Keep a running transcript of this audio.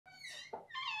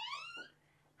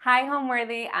Hi,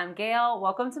 Homeworthy. I'm Gail.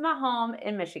 Welcome to my home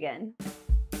in Michigan.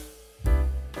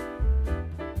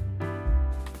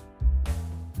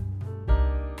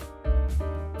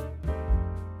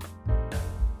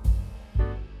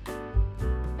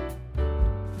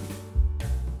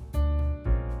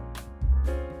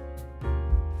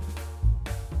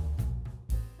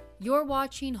 You're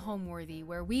watching Homeworthy,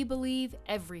 where we believe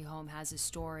every home has a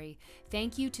story.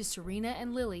 Thank you to Serena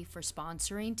and Lily for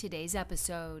sponsoring today's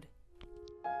episode.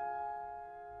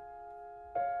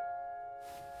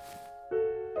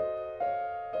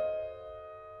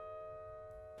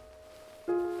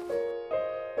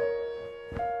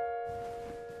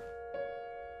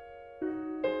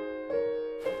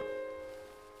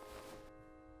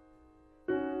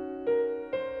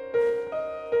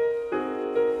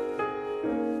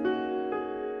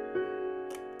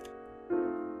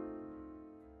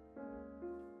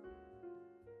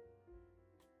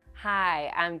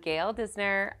 Hi, I'm Gail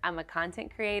Disner. I'm a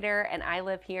content creator and I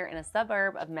live here in a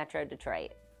suburb of Metro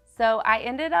Detroit. So I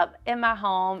ended up in my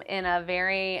home in a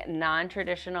very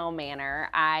non-traditional manner.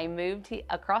 I moved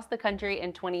across the country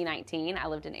in 2019. I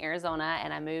lived in Arizona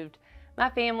and I moved my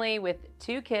family with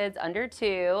 2 kids under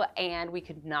 2, and we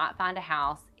could not find a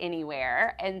house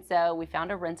anywhere. And so we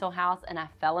found a rental house and I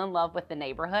fell in love with the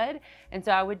neighborhood. And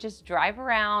so I would just drive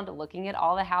around looking at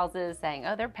all the houses saying,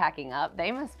 oh, they're packing up.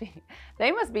 They must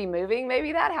be moving.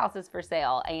 Maybe that house is for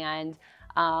sale. And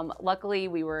luckily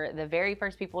we were the very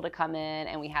first people to come in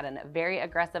and we had a very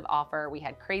aggressive offer. We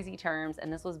had crazy terms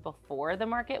and this was before the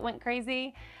market went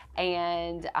crazy.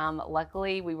 And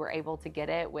luckily we were able to get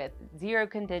it with 0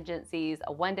 contingencies,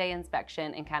 a 1-day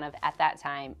inspection, and kind of at that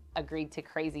time agreed to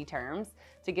crazy terms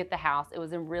to get the house. It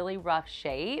was in really rough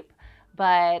shape,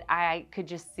 but I could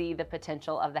just see the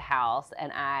potential of the house,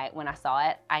 and when I saw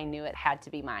it, I knew it had to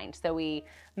be mine. So we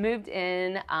moved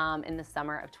in the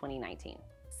summer of 2019.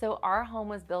 So our home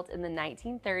was built in the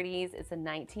 1930s. It's a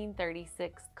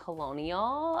 1936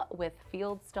 Colonial with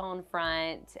fieldstone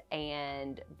front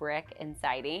and brick and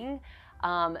siding.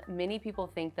 Many people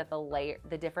think that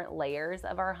the different layers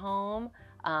of our home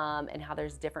and how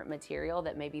there's different material,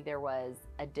 that maybe there was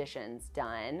additions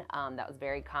done. That was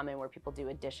very common where people do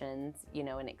additions,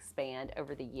 and expand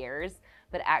over the years.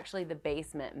 But actually the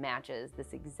basement matches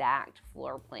this exact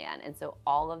floor plan. And so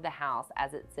all of the house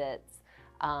as it sits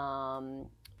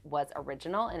was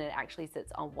original, and it actually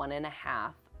sits on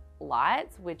 1.5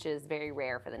 lots, which is very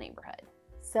rare for the neighborhood.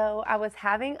 So I was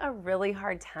having a really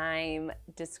hard time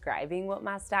describing what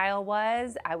my style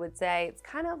was. I would say it's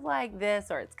kind of like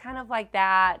this or it's kind of like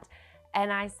that.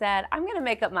 And I said, I'm gonna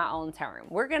make up my own term.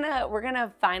 We're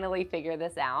gonna finally figure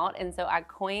this out. And so I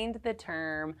coined the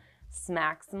term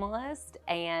smaximalist,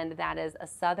 and that is a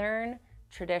Southern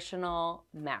traditional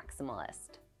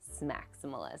maximalist,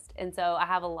 smaximalist. And so I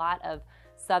have a lot of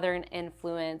Southern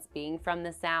influence, being from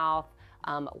the South,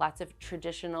 lots of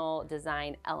traditional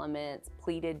design elements,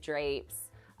 pleated drapes,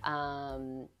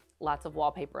 lots of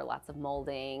wallpaper, lots of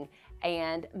molding,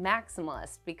 and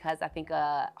maximalist because I think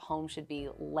a home should be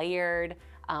layered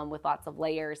with lots of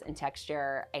layers and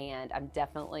texture, and I'm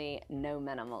definitely no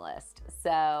minimalist.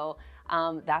 So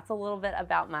that's a little bit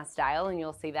about my style, and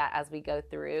you'll see that as we go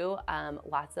through.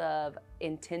 Lots of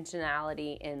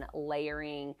intentionality in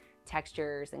layering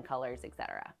textures and colors,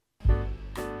 etc.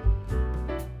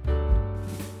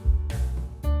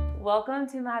 Welcome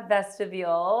to my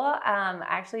vestibule. I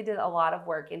actually did a lot of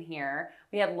work in here.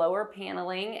 We had lower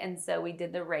paneling, and so we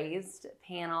did the raised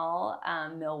panel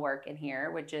millwork in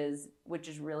here, which is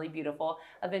really beautiful.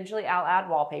 Eventually I'll add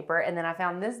wallpaper, and then I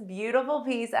found this beautiful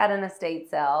piece at an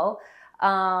estate sale.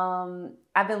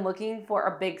 I've been looking for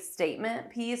a big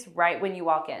statement piece right when you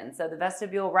walk in. So the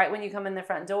vestibule, right when you come in the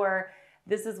front door,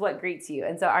 this is what greets you.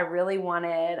 And so I really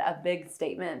wanted a big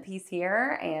statement piece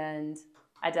here, and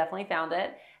I definitely found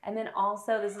it. And then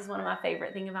also, this is one of my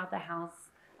favorite things about the house,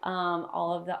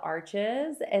 all of the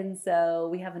arches. And so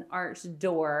we have an arched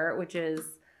door, which is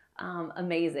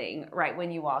amazing right when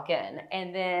you walk in.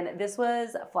 And then this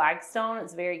was flagstone.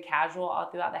 It's very casual all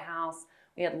throughout the house.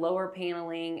 We had lower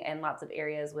paneling and lots of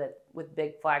areas with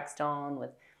big flagstone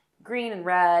with green and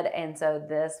red. And so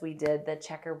this, we did the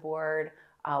checkerboard,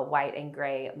 white and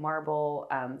gray marble,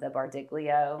 the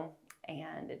Bardiglio,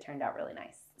 and it turned out really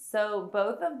nice. So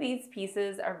both of these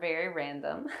pieces are very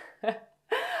random.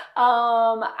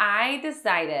 I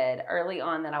decided early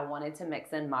on that I wanted to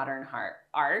mix in modern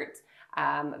art.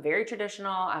 Very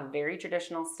traditional, a very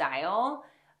traditional style,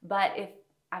 but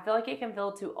I feel like it can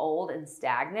feel too old and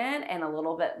stagnant and a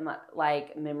little bit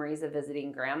like memories of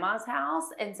visiting grandma's house.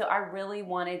 And so I really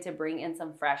wanted to bring in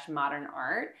some fresh modern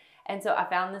art. And so I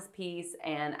found this piece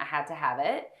and I had to have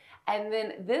it. And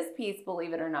then this piece,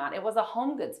 believe it or not, it was a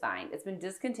home goods find. It's been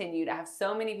discontinued. I have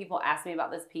so many people ask me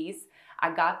about this piece.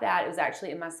 I got that. It was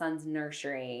actually in my son's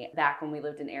nursery back when we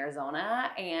lived in Arizona,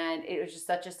 and it was just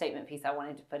such a statement piece. I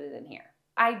wanted to put it in here.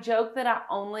 I joke that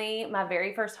my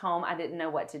very first home, I didn't know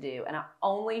what to do, and I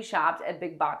only shopped at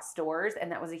big box stores,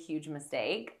 and that was a huge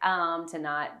mistake, to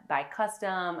not buy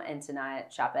custom and to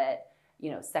not shop at,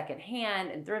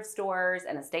 secondhand and thrift stores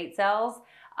and estate sales.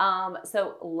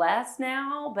 So less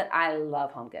now, but I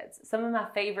love home goods. Some of my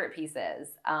favorite pieces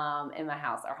in my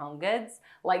house are home goods,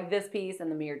 like this piece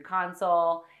and the mirrored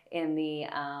console in the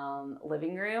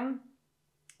living room.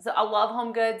 So I love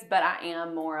home goods, but I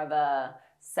am more of a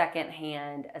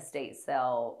secondhand estate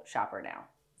sale shopper now.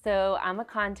 So I'm a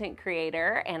content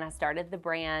creator, and I started the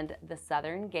brand, the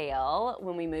Southern Gail,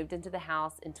 when we moved into the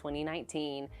house in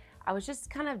 2019. I was just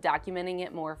kind of documenting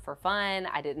it more for fun.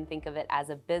 I didn't think of it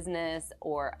as a business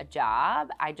or a job.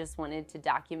 I just wanted to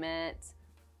document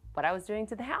what I was doing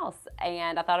to the house,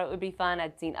 and I thought it would be fun.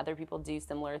 I'd seen other people do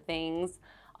similar things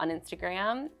on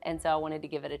Instagram, and so I wanted to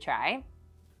give it a try.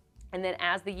 And then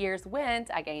as the years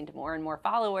went, I gained more and more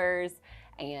followers,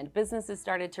 and businesses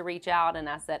started to reach out, and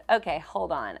I said, okay,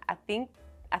 hold on. I think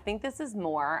this is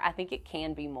more. I think it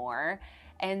can be more.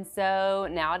 And so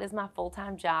now it is my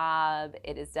full-time job.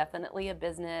 It is definitely a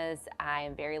business. I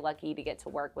am very lucky to get to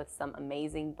work with some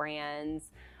amazing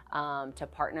brands, to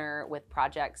partner with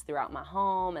projects throughout my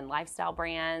home and lifestyle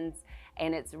brands.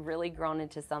 And it's really grown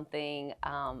into something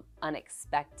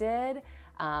unexpected.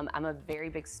 I'm a very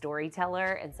big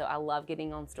storyteller, and so I love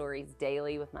getting on stories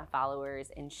daily with my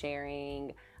followers and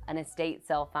sharing an estate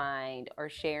sale find, or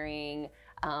sharing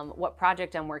what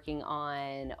project I'm working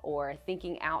on, or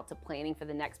thinking out to planning for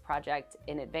the next project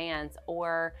in advance,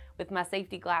 or with my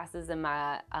safety glasses and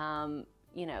my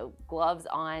gloves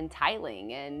on,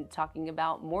 tiling and talking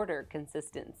about mortar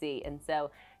consistency. And so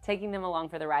taking them along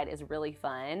for the ride is really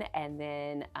fun. And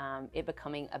then it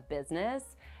becoming a business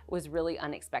was really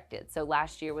unexpected. So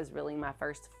last year was really my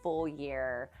first full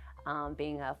year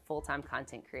being a full-time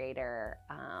content creator,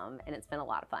 and it's been a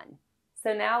lot of fun.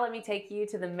 So now let me take you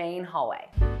to the main hallway.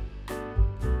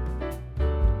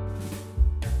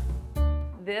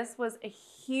 This was a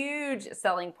huge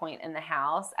selling point in the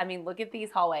house. I mean, look at these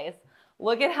hallways.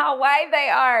 Look at how wide they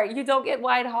are. You don't get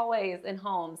wide hallways in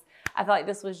homes. I felt like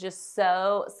this was just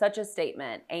such a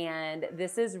statement. And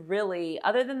this is really,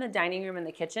 other than the dining room and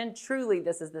the kitchen, truly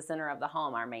this is the center of the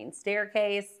home. Our main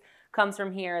staircase comes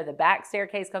from here. The back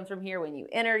staircase comes from here. When you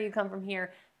enter, you come from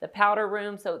here. The powder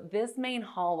room. So this main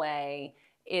hallway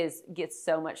gets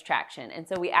so much traction. And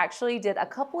so we actually did a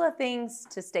couple of things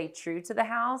to stay true to the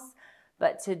house,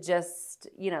 but to just,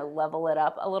 level it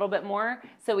up a little bit more.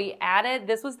 So we added,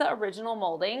 this was the original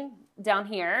molding down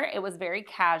here. It was very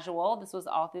casual. This was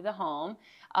all through the home.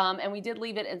 And we did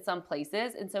leave it in some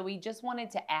places. And so we just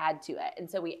wanted to add to it. And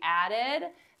so we added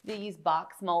these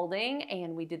box molding,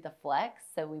 and we did the flex.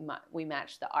 So we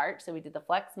matched the arch. So we did the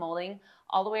flex molding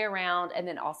all the way around, and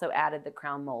then also added the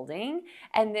crown molding.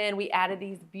 And then we added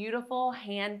these beautiful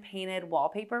hand-painted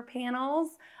wallpaper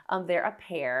panels. They're a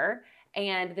pair,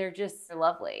 and they're just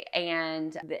lovely.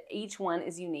 And each one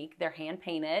is unique. They're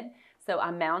hand-painted. So I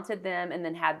mounted them and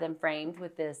then had them framed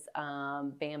with this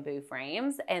bamboo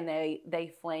frames, and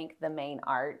they flank the main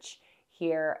arch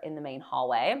here in the main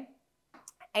hallway.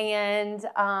 And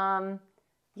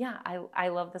yeah, I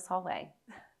love this hallway.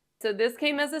 So this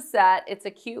came as a set. It's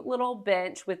a cute little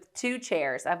bench with 2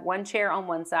 chairs. I have 1 chair on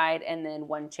one side and then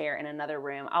 1 chair in another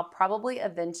room. I'll probably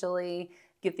eventually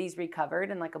get these recovered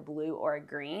in like a blue or a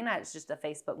green. It's just a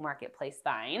Facebook Marketplace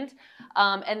find.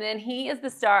 And then he is the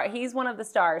star. He's one of the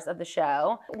stars of the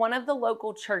show. One of the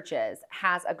local churches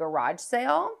has a garage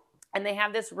sale, and they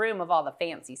have this room of all the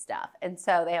fancy stuff. And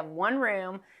so they have one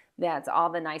room that's all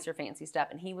the nicer fancy stuff,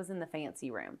 and he was in the fancy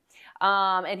room.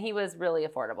 And he was really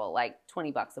affordable, like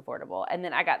 $20 affordable. And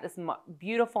then I got this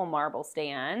beautiful marble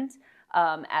stand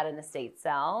at an estate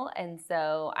sale. And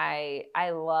so I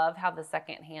love how the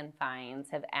secondhand finds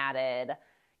have added,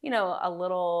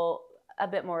 a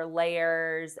bit more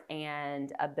layers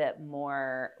and a bit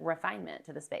more refinement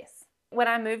to the space. When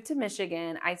I moved to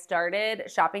Michigan, I started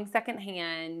shopping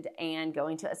secondhand and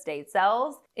going to estate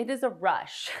sales. It is a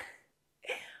rush.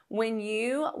 When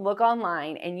you look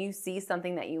online and you see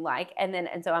something that you like,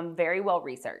 and so I'm very well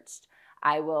researched.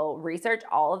 I will research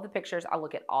all of the pictures. I'll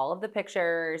look at all of the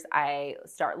pictures. I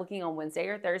start looking on Wednesday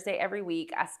or Thursday every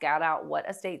week. I scout out what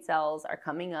estate sales are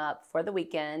coming up for the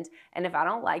weekend. And if I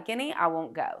don't like any, I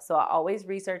won't go. So I always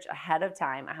research ahead of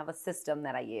time. I have a system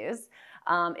that I use.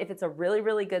 If it's a really,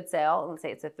 really good sale, let's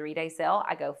say it's a 3-day sale,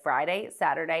 I go Friday,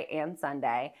 Saturday, and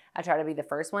Sunday. I try to be the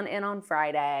first one in on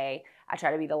Friday. I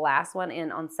try to be the last one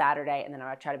in on Saturday, and then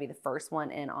I try to be the first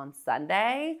one in on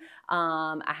Sunday.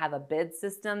 I have a bid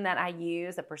system that I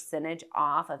use, a percentage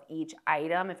off of each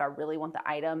item if I really want the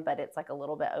item, but it's like a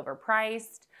little bit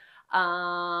overpriced.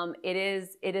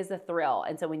 It is a thrill.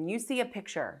 And so when you see a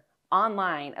picture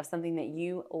online of something that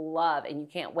you love and you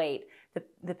can't wait,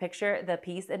 the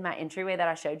piece in my entryway that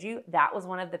I showed you, that was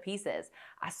one of the pieces.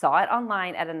 I saw it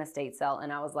online at an estate sale,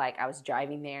 and I was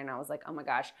driving there, and I was like, oh my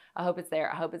gosh, I hope it's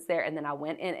there. I hope it's there. And then I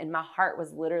went in, and my heart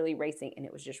was literally racing, and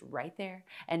it was just right there,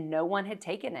 and no one had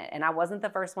taken it, and I wasn't the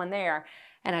first one there.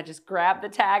 And I just grabbed the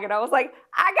tag, and I was like,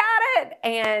 I got it.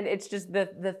 And it's just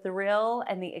the thrill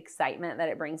and the excitement that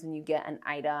it brings when you get an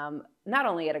item, not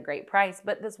only at a great price,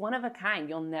 but this one of a kind.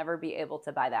 You'll never be able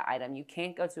to buy that item. You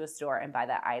can't go to a store and buy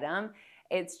that item.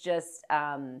 It's just,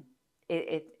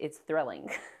 it's thrilling.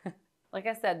 Like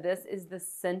I said, this is the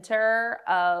center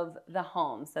of the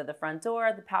home. So the front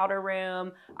door, the powder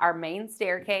room, our main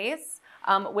staircase,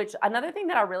 which another thing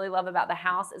that I really love about the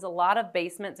house is a lot of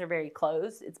basements are very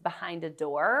closed. It's behind a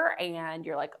door, and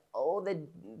you're like, oh,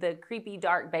 the creepy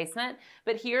dark basement.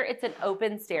 But here it's an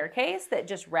open staircase that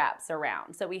just wraps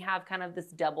around. So we have kind of this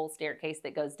double staircase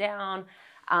that goes down.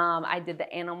 I did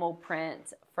the animal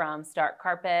print from Stark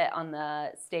Carpet on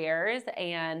the stairs,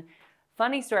 and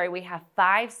funny story, we have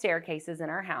 5 staircases in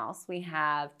our house. We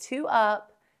have 2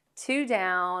 up, 2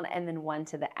 down, and then 1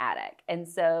 to the attic. And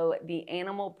so the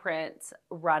animal print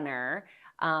runner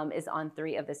is on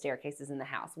 3 of the staircases in the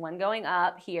house. 1 going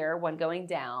up here, 1 going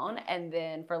down, and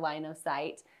then for line of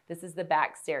sight, this is the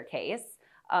back staircase.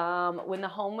 When the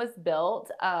home was built,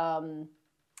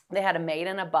 they had a maid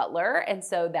and a butler, and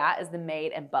so that is the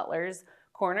maid and butler's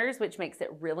corners, which makes it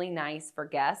really nice for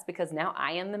guests because now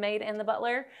I am the maid and the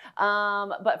butler.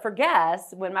 But for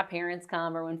guests, when my parents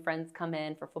come or when friends come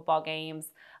in for football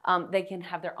games, they can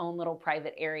have their own little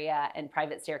private area and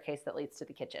private staircase that leads to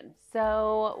the kitchen.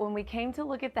 So when we came to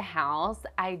look at the house,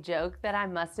 I joked that I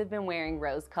must have been wearing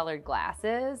rose-colored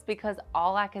glasses because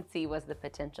all I could see was the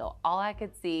potential. All I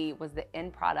could see was the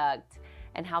end product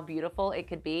and how beautiful it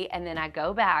could be. And then I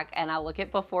go back and I look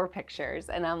at before pictures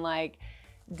and I'm like,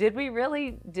 did we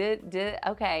really,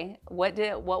 okay,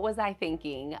 what was I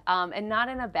thinking? And not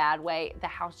in a bad way. The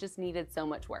house just needed so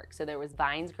much work. So there was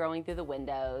vines growing through the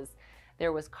windows.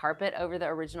 There was carpet over the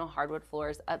original hardwood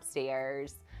floors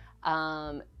upstairs.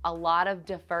 A lot of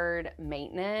deferred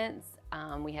maintenance.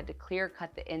 We had to clear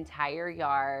cut the entire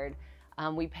yard.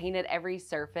 We painted every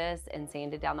surface and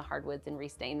sanded down the hardwoods and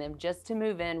restained them just to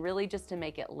move in, really just to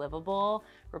make it livable.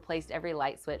 Replaced every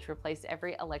light switch, replaced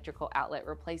every electrical outlet,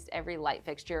 replaced every light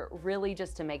fixture, really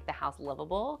just to make the house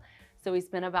livable. So we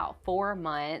spent about 4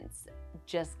 months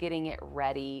just getting it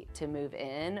ready to move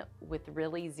in with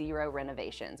really 0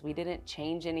 renovations. We didn't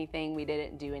change anything, we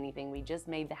didn't do anything, we just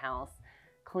made the house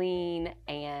clean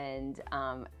and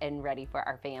ready for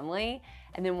our family.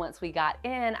 And then once we got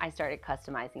in, I started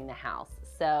customizing the house.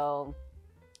 So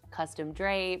custom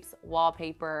drapes,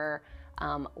 wallpaper,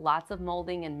 lots of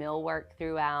molding and millwork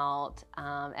throughout.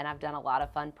 And I've done a lot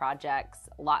of fun projects,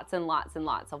 lots and lots and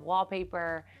lots of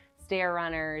wallpaper, stair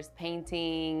runners,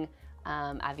 painting.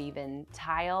 I've even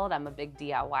tiled. I'm a big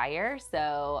DIYer.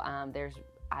 So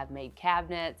I've made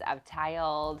cabinets, I've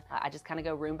tiled. I just kind of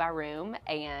go room by room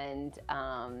and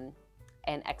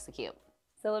execute.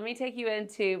 So let me take you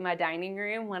into my dining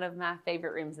room, one of my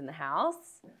favorite rooms in the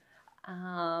house.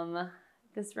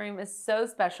 This room is so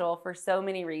special for so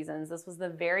many reasons. This was the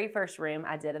very first room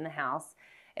I did in the house.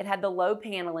 It had the low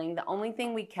paneling. The only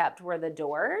thing we kept were the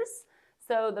doors.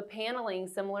 So the paneling,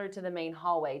 similar to the main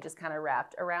hallway, just kind of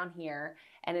wrapped around here,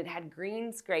 and it had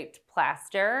green scraped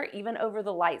plaster. Even over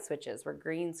the light switches were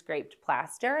green scraped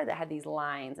plaster that had these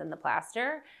lines in the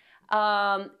plaster.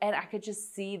 And I could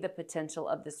just see the potential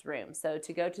of this room. So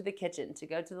to go to the kitchen, to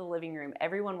go to the living room,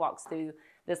 everyone walks through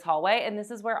this hallway, and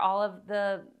this is where all of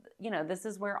the, this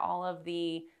is where all of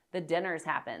the dinners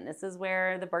happen. This is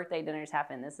where the birthday dinners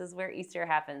happen. This is where Easter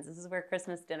happens. This is where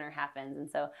Christmas dinner happens.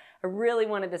 And so I really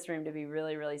wanted this room to be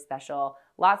really, really special.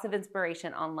 Lots of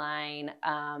inspiration online.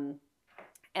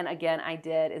 And again, I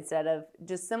did, instead of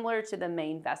just similar to the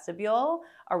main vestibule,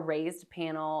 a raised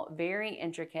panel, very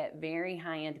intricate, very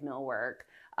high-end millwork.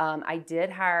 I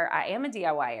am a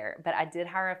DIYer, but I did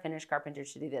hire a finished carpenter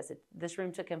to do this. This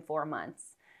room took him 4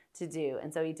 months to do.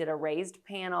 And so he did a raised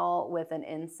panel with an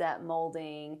inset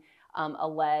molding, a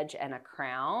ledge and a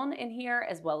crown in here,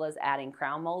 as well as adding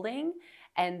crown molding.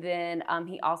 And then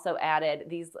he also added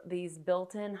these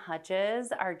built-in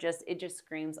hutches it just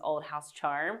screams old house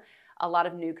charm. a lot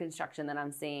of new construction that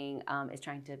I'm seeing is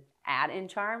trying to add in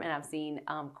charm, and I've seen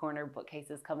corner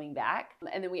bookcases coming back.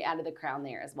 And then we added the crown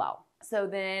there as well. So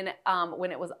then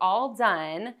when it was all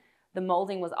done, the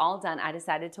molding was all done, I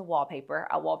decided to wallpaper.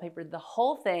 I wallpapered the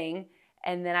whole thing,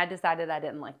 and then I decided I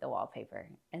didn't like the wallpaper.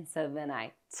 And so then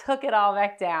I took it all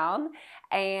back down,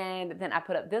 and then I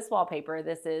put up this wallpaper.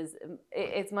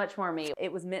 It's much more me.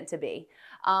 It was meant to be.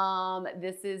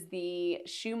 This is the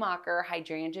Schumacher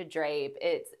hydrangea drape.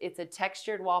 It's a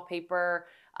textured wallpaper.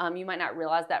 You might not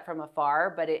realize that from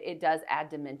afar, but it does add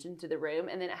dimension to the room.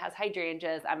 And then it has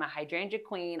hydrangeas. I'm a hydrangea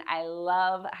queen. I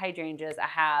love hydrangeas.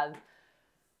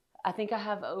 I think I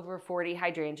have over 40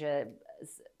 hydrangea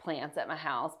plants at my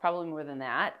house, probably more than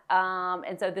that.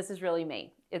 And so this is really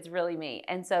me. It's really me.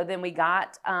 And so then we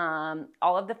got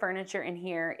all of the furniture in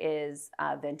here is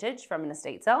vintage from an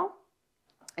estate sale.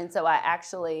 And so I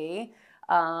actually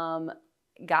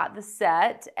got the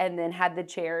set and then had the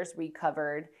chairs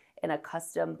recovered in a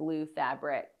custom blue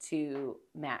fabric to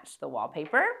match the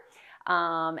wallpaper.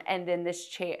 And then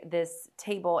this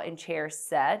table and chair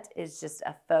set is just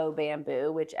a faux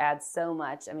bamboo, which adds so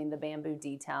much. I mean, the bamboo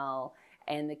detail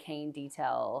and the cane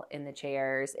detail in the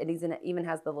chairs. It even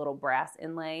has the little brass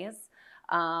inlays.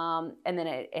 And then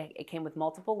it came with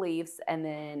multiple leaves, and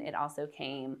then it also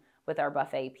came with our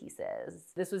buffet pieces.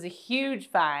 This was a huge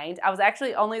find. I was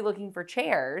actually only looking for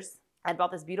chairs. I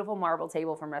bought this beautiful marble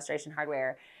table from Restoration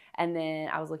Hardware, and then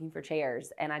I was looking for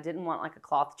chairs, and I didn't want like a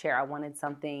cloth chair. I wanted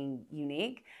something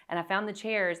unique, and I found the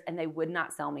chairs, and they would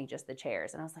not sell me just the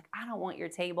chairs. And I was like, I don't want your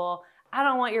table. I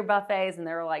don't want your buffets. And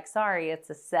they were like, sorry, it's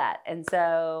a set. And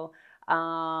so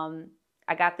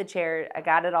I got the chair, I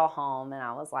got it all home, and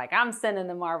I was like, I'm sending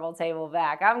the marble table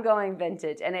back. I'm going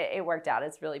vintage, and it worked out.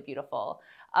 It's really beautiful.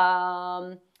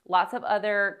 Lots of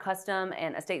other custom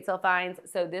and estate sale finds.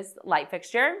 So this light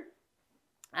fixture,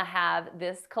 I have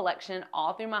this collection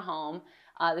all through my home.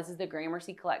 This is the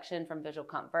Gramercy collection from Visual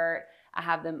Comfort. I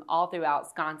have them all throughout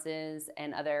sconces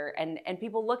and and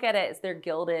people look at it as they're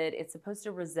gilded. It's supposed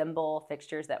to resemble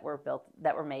fixtures that were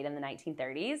made in the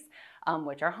 1930s,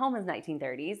 which our home is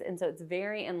 1930s. And so it's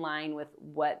very in line with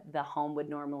what the home would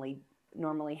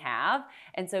normally have.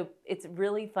 And so it's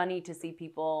really funny to see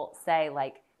people say,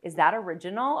 like, is that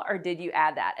original or did you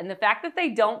add that? And the fact that they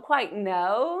don't quite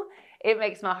know, it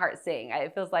makes my heart sing.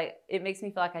 It makes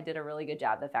me feel like I did a really good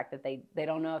job. The fact that they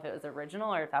don't know if it was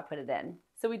original or if I put it in.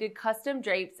 So we did custom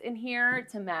drapes in here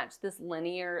to match this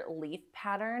linear leaf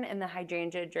pattern in the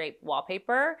hydrangea drape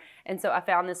wallpaper. And so I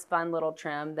found this fun little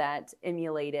trim that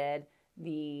emulated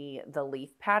the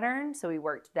leaf pattern. So we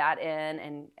worked that in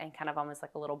and kind of almost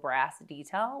like a little brass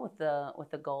detail with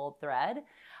the gold thread.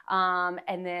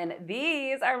 And then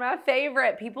these are my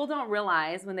favorite. People don't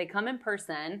realize when they come in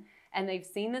person and they've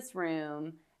seen this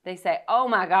room, they say, oh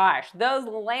my gosh, those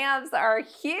lamps are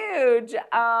huge.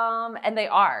 And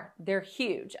they're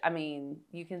huge. I mean,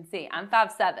 you can see I'm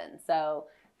 5'7", so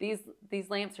these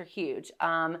lamps are huge.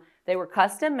 They were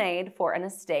custom made for an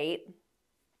estate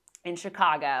in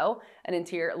Chicago.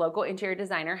 Local interior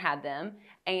designer had them,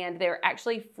 and they're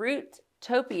actually fruit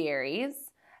topiaries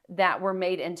that were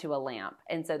made into a lamp.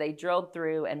 And so they drilled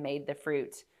through and made the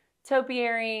fruit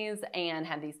topiaries and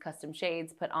had these custom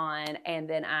shades put on. And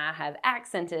then I have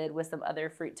accented with some other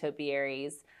fruit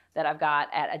topiaries that I've got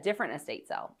at a different estate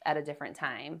sale at a different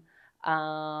time.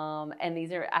 And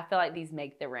I feel like these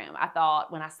make the room. I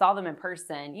thought when I saw them in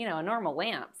person, a normal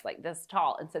lamp's like this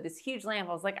tall. And so this huge lamp,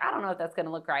 I was like, I don't know if that's going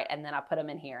to look right. And then I put them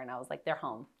in here and I was like, they're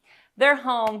home. They're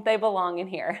home. They belong in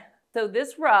here. So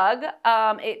this rug,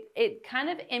 it kind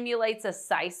of emulates a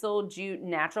sisal jute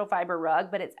natural fiber rug,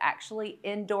 but it's actually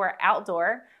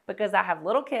indoor-outdoor because I have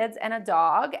little kids and a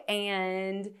dog.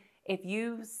 And if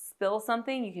you spill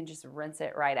something, you can just rinse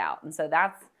it right out. And so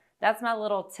that's my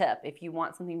little tip. If you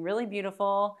want something really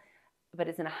beautiful, but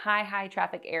it's in a high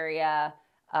traffic area,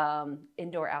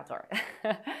 indoor-outdoor.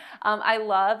 I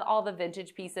love all the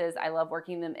vintage pieces. I love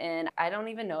working them in. I don't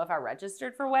even know if I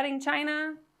registered for wedding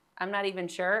china. I'm not even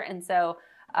sure. And so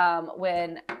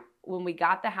when we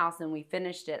got the house and we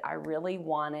finished it, I really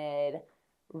wanted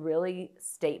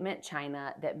statement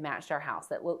china that matched our house,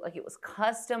 that looked like it was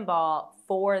custom bought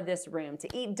for this room to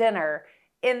eat dinner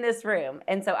in this room.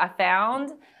 And so I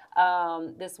found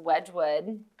this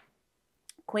Wedgwood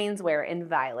Queensware in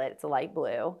violet. It's a light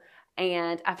blue.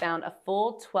 And I found a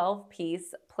full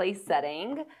 12-piece place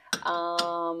setting,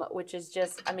 which is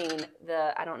just, I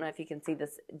don't know if you can see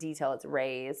this detail, it's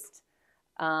raised.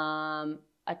 A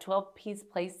 12-piece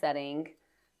place setting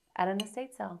at an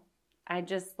estate sale.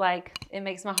 It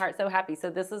makes my heart so happy. So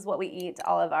this is what we eat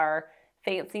all of our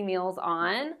fancy meals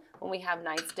on when we have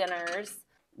nice dinners.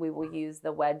 we will use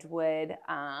the Wedgwood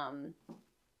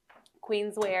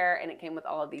Queensware, and it came with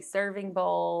all of these serving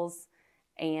bowls.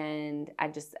 And I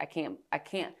can't,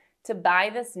 to buy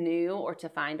this new or to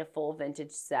find a full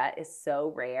vintage set is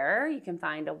so rare. You can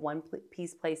find a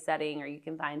one-piece place setting, or you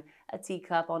can find a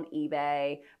teacup on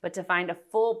eBay, but to find a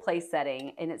full place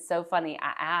setting, and it's so funny,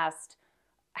 I asked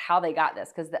how they got this,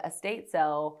 because the estate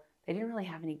sale, they didn't really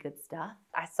have any good stuff.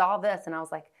 I saw this and I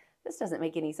was like, this doesn't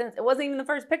make any sense. It wasn't even the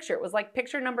first picture. It was like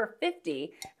picture number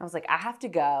 50. I was like, I have to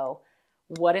go.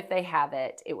 What if they have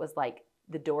it? It was like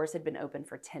the doors had been open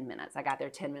for 10 minutes. I got there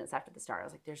 10 minutes after the start. I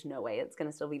was like, there's no way it's going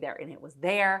to still be there. And it was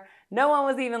there. No one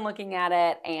was even looking at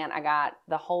it. And I got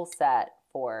the whole set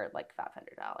for like $500.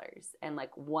 And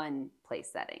like one place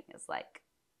setting is like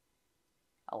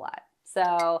a lot.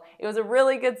 So it was a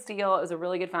really good steal. It was a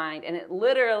really good find. And it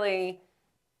was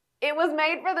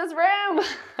made for this room.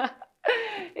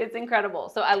 It's incredible.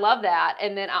 So I love that.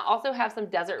 And then I also have some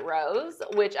desert rose,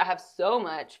 which I have so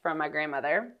much from my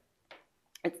grandmother.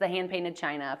 It's the hand-painted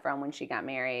china from when she got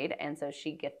married. And so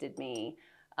she gifted me,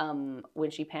 when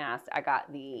she passed, I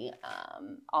got the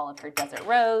all of her desert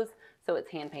rose. So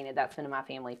it's hand-painted. That's been in my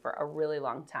family for a really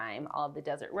long time, all of the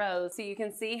desert rose. So you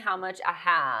can see how much I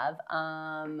have.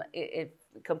 It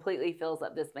completely fills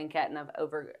up this banquette, and I've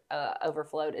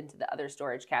overflowed into the other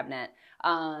storage cabinet.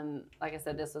 Like I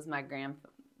said, this was my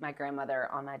grandmother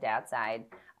on my dad's side.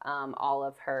 All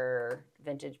of her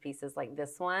vintage pieces, like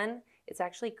this one, it's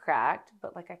actually cracked,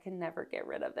 but like I can never get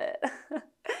rid of it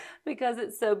because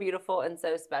it's so beautiful and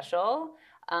so special.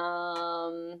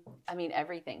 I mean,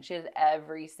 everything. She has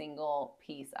every single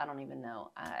piece. I don't even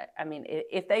know. I mean,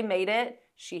 if they made it,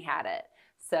 she had it.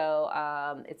 So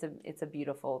it's a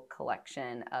beautiful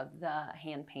collection of the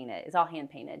hand-painted. It's all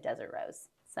hand-painted desert rose.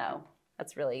 So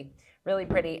that's really, really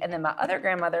pretty. And then my other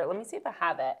grandmother, let me see if I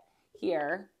have it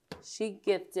here. She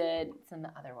gifted, it's in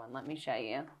the other one. Let me show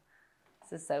you.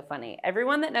 This is so funny.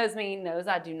 Everyone that knows me knows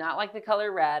I do not like the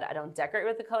color red. I don't decorate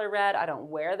with the color red. I don't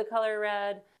wear the color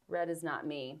red. Red is not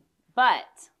me.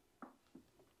 But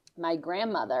my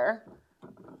grandmother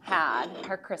had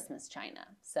her Christmas china.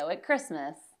 So at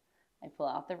Christmas, I pull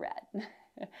out the red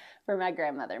for my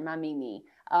grandmother, my Mimi.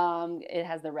 It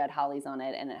has the red hollies on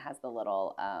it, and it has the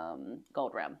little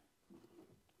gold rim.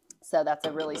 So that's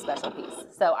a really special piece.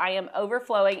 So I am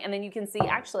overflowing, and then you can see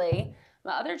actually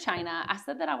my other china. I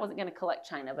said that I wasn't going to collect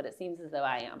china, but it seems as though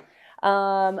I am.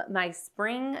 My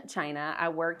spring china, I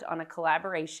worked on a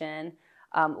collaboration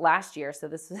last year. So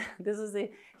this was a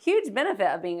huge benefit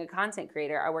of being a content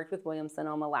creator. I worked with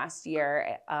Williams-Sonoma last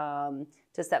year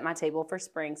to set my table for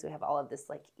spring. So we have all of this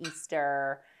like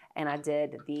Easter, and I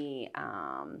did the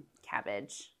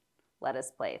cabbage lettuce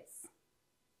plates.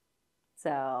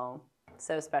 So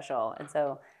special. And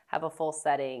so have a full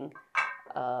setting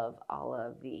of all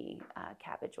of the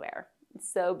cabbageware.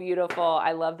 It's so beautiful.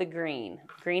 I love the green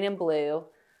and blue.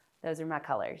 Those are my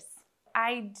colors.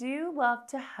 I do love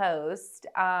to host.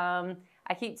 I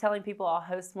keep telling people I'll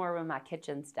host more when my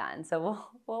kitchen's done. So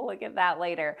we'll look at that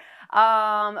later.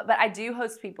 But I do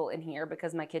host people in here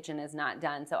because my kitchen is not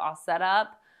done. So I'll set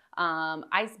up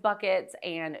ice buckets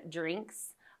and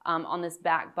drinks on this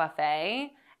back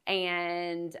buffet.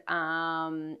 And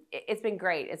it's been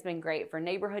great. It's been great for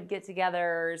neighborhood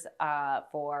get-togethers,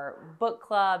 for book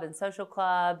club and social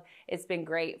club. It's been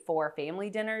great for family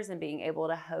dinners and being able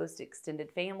to host extended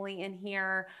family in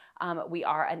here. We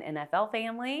are an NFL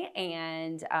family,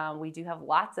 and we do have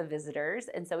lots of visitors,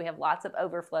 and so we have lots of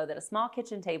overflow that a small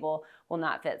kitchen table will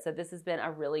not fit. So this has been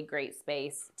a really great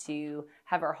space to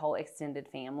have our whole extended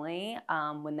family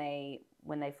when they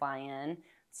fly in.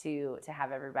 To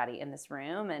have everybody in this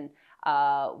room. And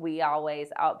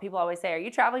people always say, are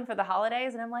you traveling for the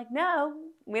holidays? And I'm like, no,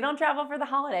 we don't travel for the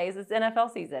holidays. It's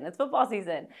NFL season. It's football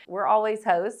season. We're always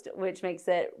host, which makes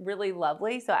it really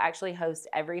lovely. So I actually host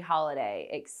every holiday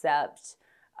except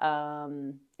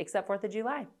 4th of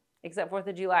July. Except 4th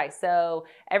of July. So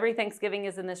every Thanksgiving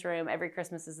is in this room. Every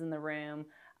Christmas is in the room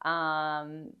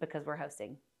because we're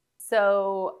hosting.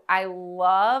 So I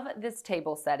love this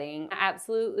table setting. I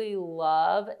absolutely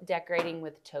love decorating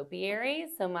with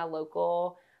topiaries. So my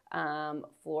local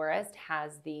florist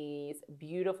has these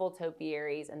beautiful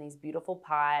topiaries and these beautiful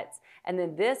pots. And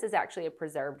then this is actually a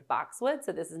preserved boxwood.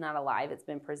 So this is not alive, it's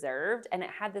been preserved. And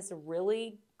it had this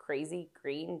really crazy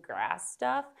green grass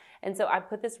stuff. And so I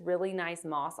put this really nice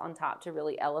moss on top to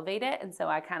really elevate it. And so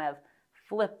I kind of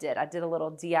flipped it. I did a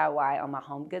little DIY on my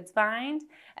home goods find,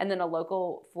 and then a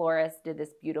local florist did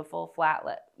this beautiful flat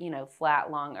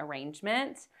long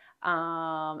arrangement.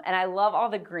 And I love all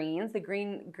the greens, the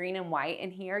green and white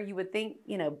in here. You would think,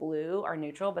 blue or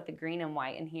neutral, but the green and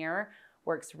white in here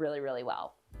works really, really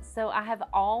well. So I have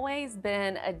always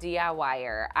been a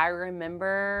DIYer. I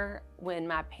remember when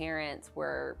my parents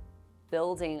were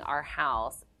building our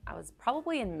house, I was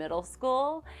probably in middle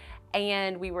school,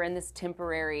 and we were in this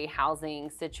temporary housing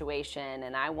situation,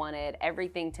 and I wanted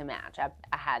everything to match. I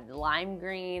had lime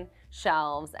green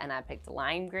shelves, and I picked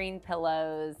lime green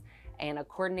pillows and a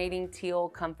coordinating teal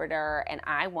comforter, and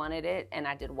I wanted it, and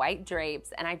I did white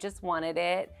drapes, and I just wanted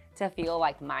it to feel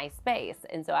like my space.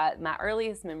 And so my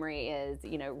earliest memory is,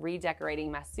 you know,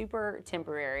 redecorating my super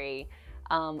temporary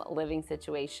living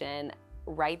situation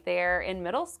right there in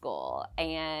middle school.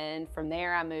 And from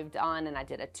there I moved on and I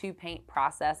did a 2-paint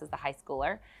process as a high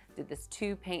schooler. Did this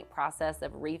 2-paint process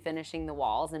of refinishing the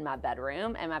walls in my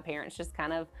bedroom, and my parents just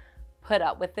kind of put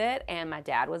up with it. And my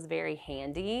dad was very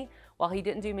handy. While he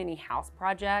didn't do many house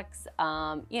projects,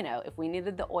 you know, if we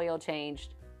needed the oil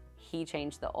changed, he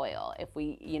changed the oil. If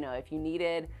you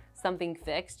needed something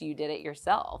fixed, you did it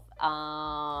yourself.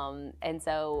 And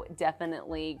so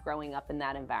definitely growing up in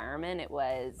that environment, it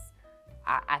was,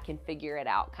 I can figure it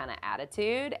out kind of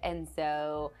attitude. And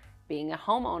so being a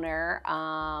homeowner,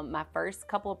 my first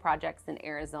couple of projects in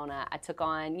Arizona, I took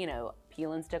on, you know,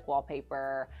 peel and stick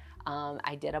wallpaper.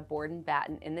 I did a board and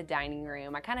batten in the dining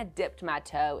room. I kind of dipped my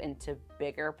toe into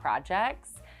bigger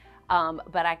projects,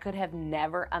 but I could have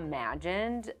never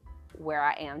imagined where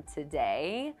I am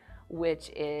today, which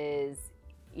is,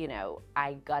 you know,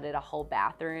 I gutted a whole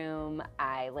bathroom,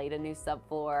 I laid a new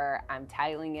subfloor, I'm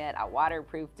tiling it, I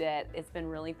waterproofed it. It's been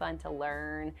really fun to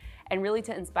learn and really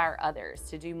to inspire others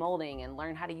to do molding and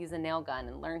learn how to use a nail gun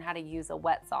and learn how to use a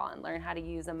wet saw and learn how to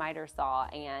use a miter saw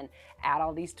and add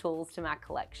all these tools to my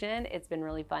collection. It's been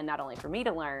really fun not only for me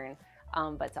to learn,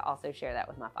 but to also share that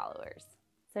with my followers.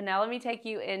 So now let me take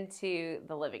you into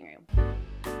the living room.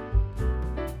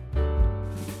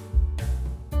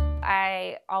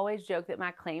 I always joke that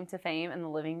my claim to fame in the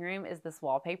living room is this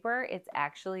wallpaper. It's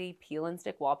actually peel and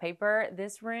stick wallpaper.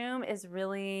 This room is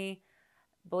really,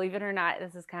 believe it or not,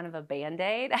 this is kind of a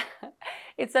Band-Aid.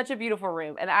 It's such a beautiful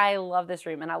room, and I love this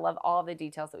room, and I love all of the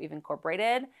details that we've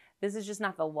incorporated. This is just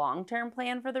not the long-term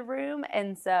plan for the room,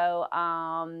 and so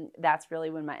that's really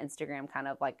when my Instagram kind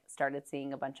of like started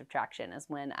seeing a bunch of traction, is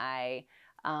when I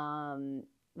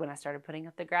started putting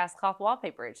up the grass cloth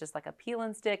wallpaper. It's just like a peel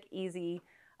and stick, easy,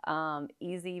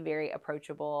 very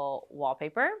approachable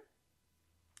wallpaper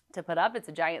to put up. It's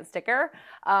a giant sticker,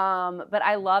 but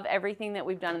I love everything that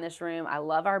we've done in this room. I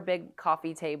love our big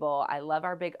coffee table. I love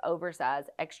our big oversized,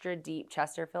 extra deep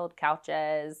Chesterfield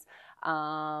couches.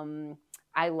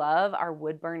 I love our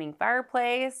wood burning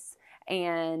fireplace,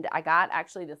 and I got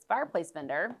actually this fireplace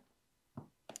fender.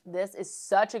 This is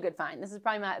such a good find. This is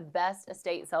probably my best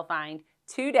estate sale find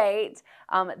to date.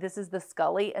 This is the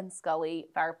Scully & Scully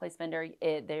fireplace fender.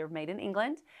 They're made in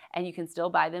England, and you can still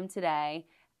buy them today.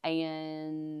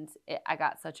 And I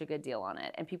got such a good deal on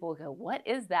it. And people will go, what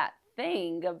is that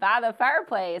thing by the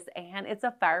fireplace? And it's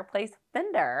a fireplace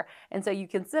fender. And so you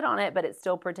can sit on it, but it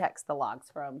still protects the logs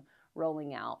from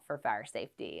rolling out for fire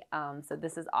safety. So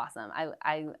this is awesome.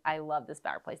 I love this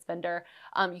fireplace fender.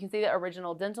 You can see the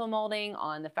original dental molding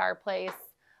on the fireplace,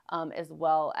 as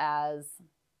well as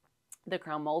the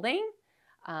crown molding.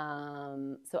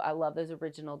 So I love those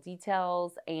original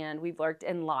details, and we've worked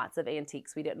in lots of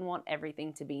antiques. We didn't want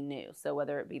everything to be new. So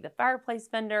whether it be the fireplace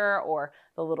fender or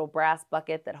the little brass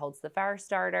bucket that holds the fire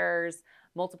starters,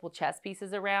 multiple chest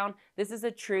pieces around. This is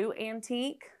a true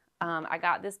antique. I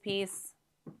got this piece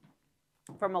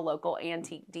from a local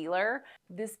antique dealer.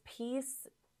 This piece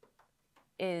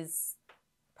is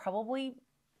probably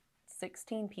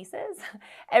 16 pieces.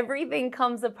 Everything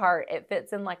comes apart. It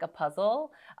fits in like a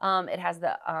puzzle. It has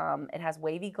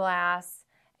wavy glass,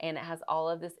 and it has all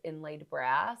of this inlaid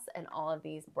brass and all of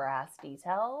these brass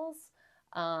details.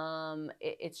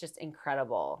 It's just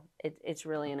incredible. It's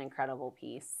really an incredible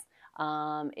piece.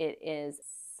 It is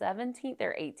 17th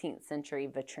or 18th century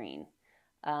vitrine.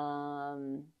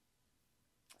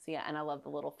 So yeah, and I love the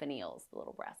little finials, the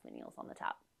little brass finials on the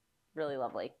top. Really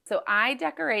lovely. So I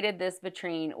decorated this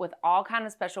vitrine with all kind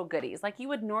of special goodies, like you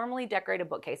would normally decorate a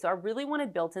bookcase. So I really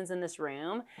wanted built-ins in this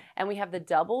room, and we have the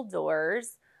double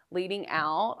doors leading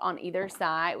out on either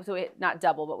side. So not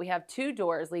double, but we have 2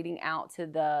 doors leading out to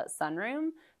the sunroom.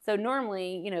 So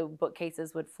normally, you know,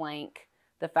 bookcases would flank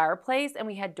the fireplace, and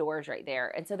we had doors right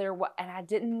there. And so and I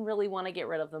didn't really want to get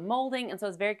rid of the molding, and so I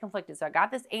was very conflicted. So I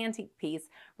got this antique piece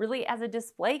really as a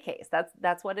display case.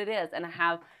 That's what it is. And I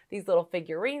have these little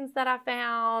figurines that I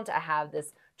found. I have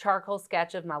this charcoal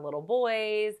sketch of my little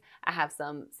boys. I have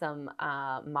some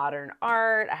modern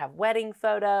art. I have wedding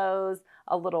photos,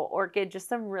 a little orchid, just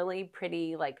some really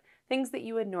pretty like things that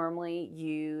you would normally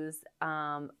use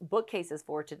bookcases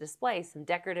for to display, some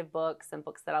decorative books, some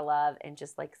books that I love, and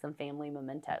just like some family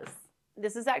mementos.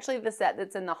 This is actually the set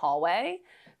that's in the hallway.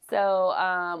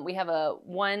 So we have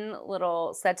one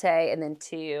little settee and then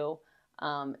two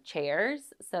chairs.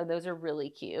 So those are really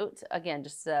cute. Again,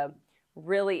 just a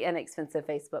really inexpensive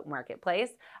Facebook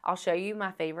Marketplace. I'll show you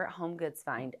my favorite home goods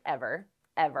find ever.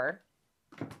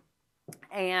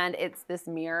 And it's this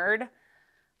mirrored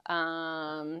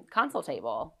console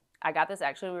table. I got this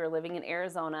actually, we were living in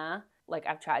Arizona. Like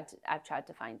I've tried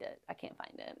to find it. I can't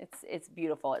find it. It's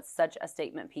beautiful. It's such a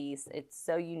statement piece. It's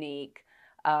so unique.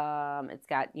 It's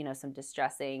got, some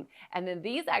distressing. And then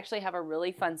these actually have a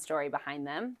really fun story behind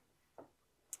them.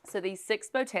 So these 6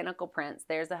 botanical prints,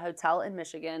 there's a hotel in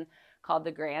Michigan called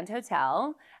the Grand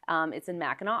Hotel. It's in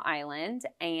Mackinac Island.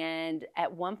 And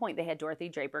at one point they had Dorothy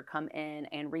Draper come in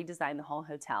and redesign the whole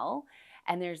hotel.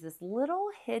 And there's this little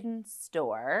hidden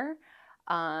store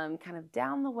kind of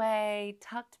down the way,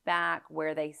 tucked back,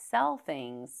 where they sell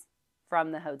things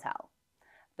from the hotel.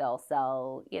 They'll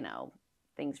sell,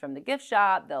 things from the gift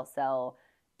shop. They'll sell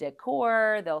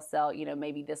decor. They'll sell,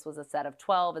 maybe this was a set of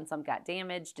 12 and some got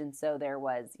damaged. And so there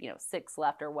was, 6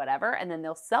 left or whatever. And then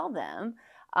they'll sell them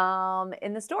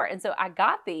in the store. And so I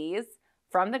got these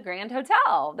from the Grand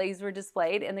Hotel. These were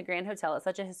displayed in the Grand Hotel. It's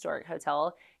such a historic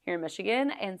hotel here in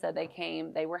Michigan. And so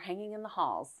they were hanging in the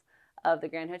halls of the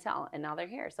Grand Hotel, and now they're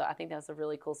here. So I think that's a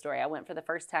really cool story. I went for the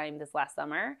first time this last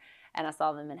summer, and I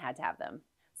saw them and had to have them.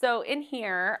 So in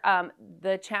here,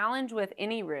 the challenge with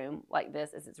any room like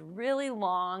this is it's really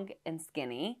long and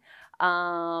skinny,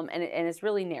 and it's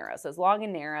really narrow. So it's long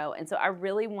and narrow, and so I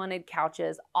really wanted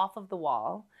couches off of the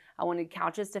wall. I wanted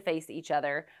couches to face each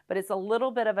other, but it's a little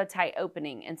bit of a tight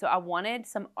opening, and so I wanted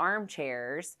some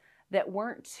armchairs that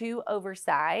weren't too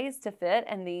oversized to fit,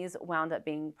 and these wound up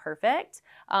being perfect.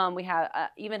 We have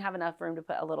even have enough room to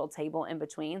put a little table in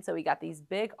between. So we got these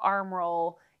big arm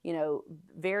roll,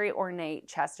 very ornate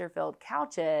Chesterfield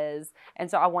couches. And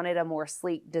so I wanted a more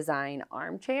sleek design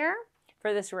armchair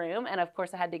for this room. And of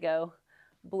course I had to go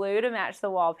blue to match the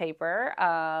wallpaper.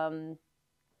 And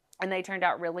they turned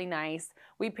out really nice.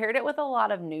 We paired it with a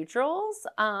lot of neutrals.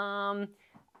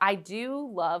 I do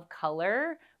love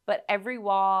color, but every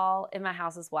wall in my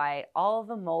house is white. All of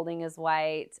the molding is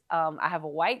white. I have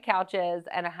white couches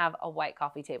and I have a white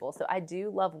coffee table. So I do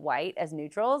love white as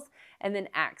neutrals, and then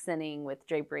accenting with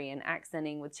drapery and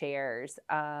accenting with chairs.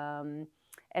 And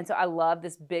so I love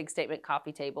this big statement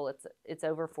coffee table. It's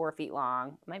over 4 feet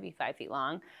long, maybe 5 feet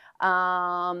long.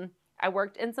 I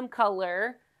worked in some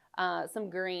color,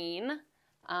 some green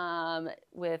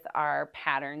with our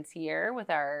patterns here,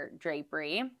 with our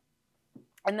drapery.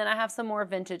 And then I have some more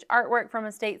vintage artwork from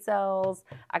estate sales.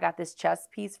 I got this chess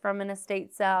piece from an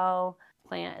estate sale.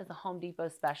 Plant is a Home Depot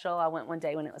special. I went one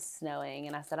day when it was snowing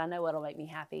and I said, I know what'll make me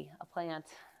happy, a plant.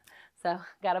 So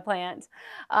got a plant.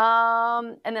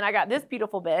 And then I got this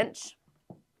beautiful bench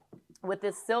with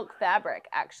this silk fabric,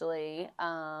 actually.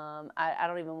 I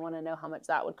don't even want to know how much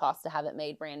that would cost to have it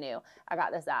made brand new. I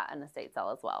got this at an estate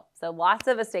sale as well. So lots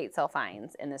of estate sale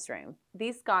finds in this room.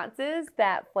 These sconces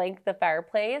that flank the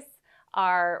fireplace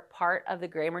are part of the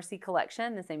Gramercy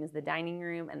collection, the same as the dining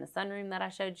room and the sunroom that I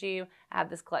showed you. I have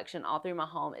this collection all through my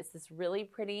home. It's this really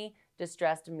pretty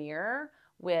distressed mirror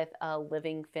with a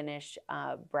living finish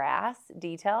brass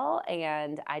detail,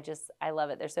 and I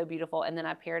love it. They're so beautiful. And then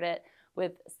I paired it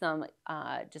with some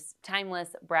just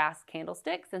timeless brass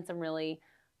candlesticks and some really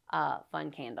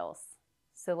fun candles.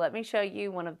 So let me show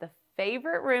you one of the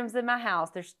favorite rooms in my house.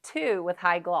 There's 2 with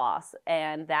high gloss,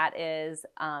 and that is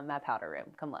my powder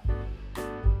room. Come look.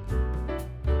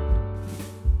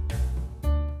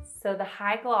 So the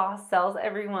high gloss sells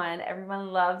everyone. Everyone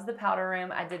loves the powder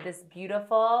room. I did this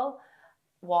beautiful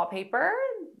wallpaper,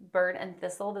 bird and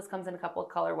thistle. This comes in a couple of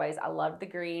colorways. I loved the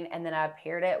green, and then I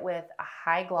paired it with a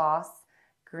high gloss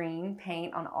green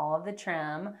paint on all of the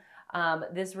trim.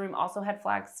 This room also had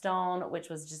flagstone, which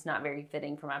was just not very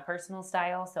fitting for my personal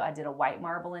style. So I did a white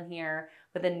marble in here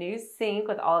with a new sink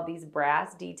with all of these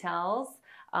brass details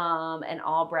and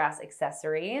all brass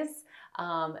accessories,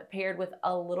 paired with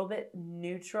a little bit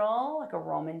neutral, like a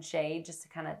Roman shade, just to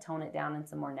kind of tone it down and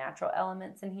some more natural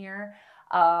elements in here.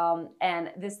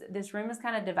 And this room is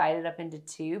kind of divided up into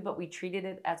 2, but we treated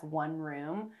it as one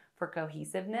room for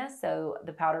cohesiveness. So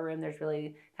the powder room, there's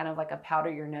really kind of like a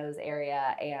powder your nose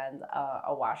area and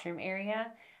a washroom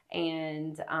area.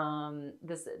 And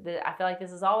I feel like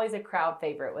this is always a crowd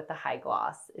favorite with the high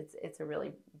gloss. It's a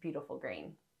really beautiful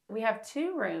green. We have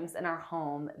 2 rooms in our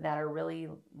home that are really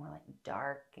more like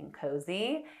dark and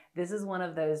cozy. This is one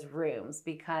of those rooms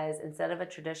because instead of a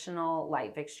traditional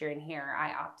light fixture in here,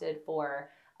 I opted for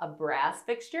a brass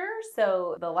fixture.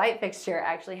 So the light fixture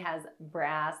actually has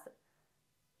brass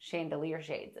chandelier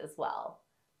shades as well.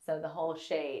 So the whole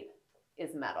shade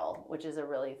is metal, which is a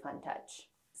really fun touch.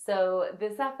 So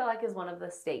this I feel like is one of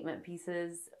the statement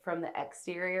pieces from the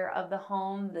exterior of the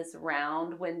home, this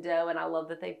round window, and I love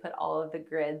that they put all of the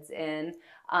grids in.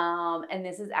 And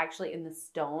this is actually in the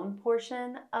stone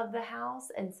portion of the house.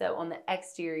 And so on the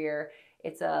exterior,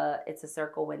 it's a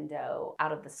circle window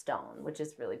out of the stone, which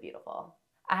is really beautiful.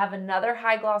 I have another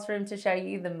high gloss room to show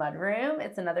you, the mud room.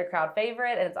 It's another crowd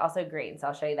favorite, and it's also green, so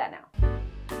I'll show you that now.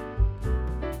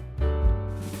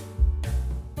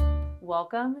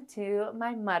 Welcome to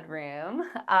my mud room.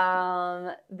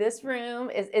 This room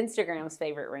is Instagram's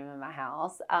favorite room in my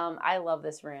house. I love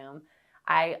this room.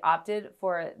 I opted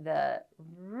for the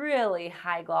really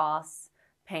high gloss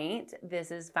paint.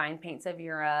 This is Fine Paints of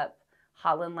Europe,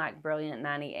 Holland Lac Brilliant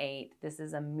 98. This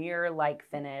is a mirror-like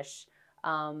finish.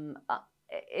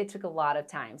 It took a lot of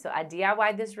time. So I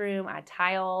DIY'd this room, I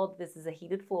tiled. This is a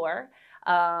heated floor.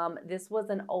 This was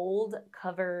an old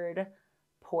covered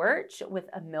porch with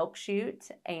a milk chute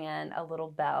and a little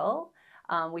bell.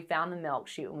 We found the milk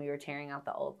chute when we were tearing out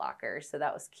the old lockers, so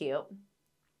that was cute.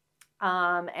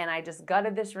 And I just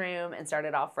gutted this room and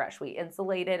started off fresh. We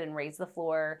insulated and raised the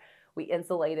floor. We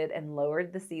insulated and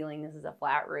lowered the ceiling. This is a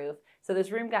flat roof. So this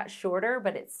room got shorter,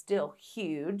 but it's still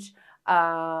huge.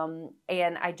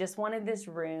 And I just wanted this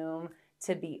room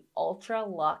to be ultra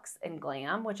luxe and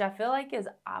glam, which I feel like is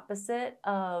opposite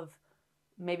of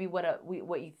maybe what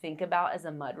you think about as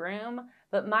a mudroom.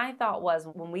 But my thought was,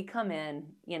 when we come in,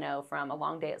 you know, from a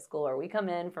long day at school, or we come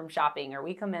in from shopping, or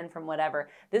we come in from whatever,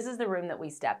 this is the room that we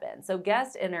step in. So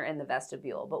guests enter in the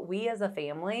vestibule, but we as a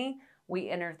family, we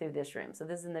enter through this room. So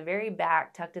this is in the very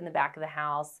back, tucked in the back of the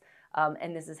house,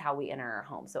 and this is how we enter our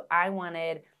home. So I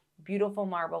wanted beautiful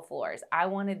marble floors. I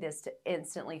wanted this to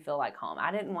instantly feel like home.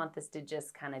 I didn't want this to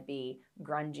just kind of be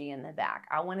grungy in the back.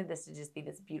 I wanted this to just be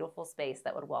this beautiful space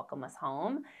that would welcome us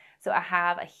home. So I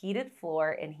have a heated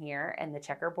floor in here and the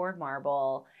checkerboard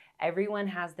marble. Everyone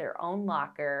has their own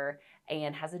locker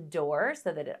and has a door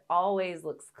so that it always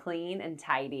looks clean and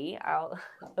tidy.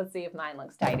 Let's see if mine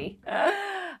looks tidy.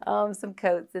 Some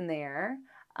coats in there.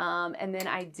 And then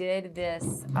I did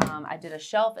this, I did a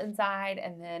shelf inside,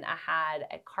 and then I had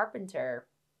a carpenter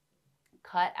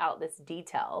cut out this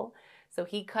detail. So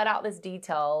he cut out this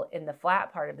detail in the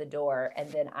flat part of the door, and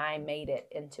then I made it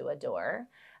into a door.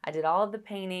 I did all of the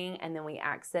painting, and then we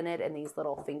accented in these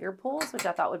little finger pulls, which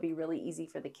I thought would be really easy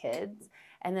for the kids.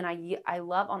 And then I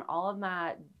love on all of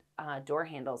my door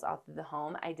handles out through the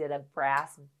home, I did a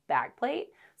brass back plate.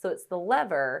 So it's the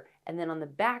lever, and then on the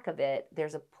back of it,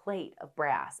 there's a plate of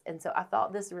brass. And so I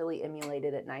thought this really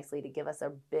emulated it nicely to give us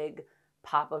a big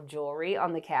pop of jewelry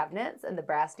on the cabinets and the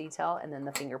brass detail, and then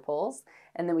the finger pulls.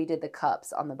 And then we did the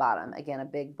cups on the bottom. Again, a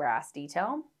big brass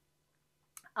detail.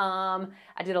 I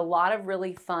did a lot of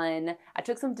really fun, I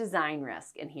took some design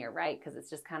risk in here, right? Because it's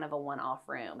just kind of a one-off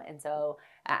room. And so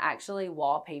I actually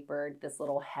wallpapered this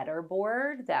little header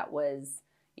board that was,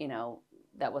 you know,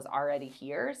 that was already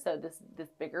here. So this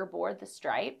bigger board, the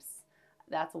stripes,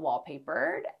 that's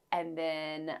wallpapered. And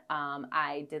then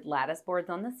I did lattice boards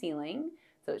on the ceiling.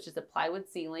 So it's just a plywood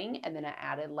ceiling, and then I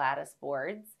added lattice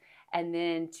boards. And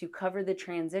then to cover the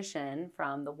transition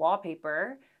from the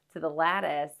wallpaper to the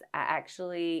lattice, I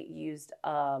actually used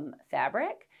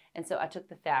fabric. And so I took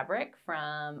the fabric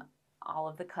from all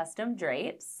of the custom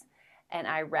drapes, and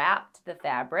I wrapped the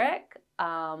fabric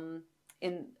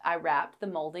I wrapped the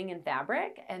molding in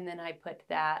fabric, and then I put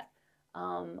that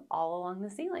all along the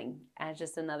ceiling as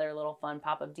just another little fun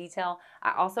pop of detail.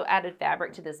 I also added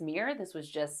fabric to this mirror. This was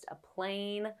just a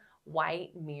plain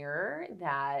white mirror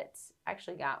that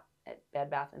actually got at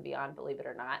Bed Bath & Beyond, believe it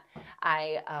or not.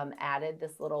 I added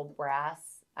this little brass,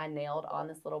 I nailed on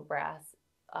this little brass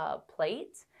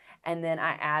plate, and then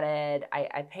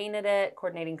I painted it,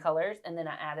 coordinating colors, and then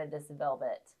I added this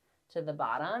velvet to the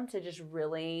bottom to just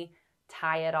really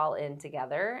tie it all in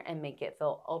together and make it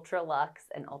feel ultra luxe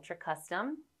and ultra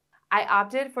custom. I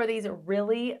opted for these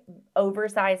really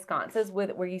oversized sconces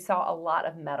where you saw a lot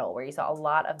of metal, where you saw a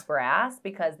lot of brass,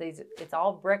 because it's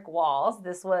all brick walls.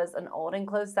 This was an old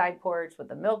enclosed side porch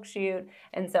with a milk chute,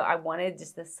 and so I wanted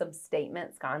just some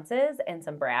statement sconces and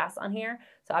some brass on here.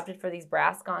 So I opted for these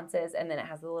brass sconces, and then it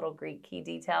has a little Greek key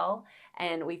detail,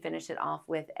 and we finished it off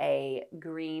with a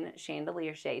green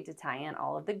chandelier shade to tie in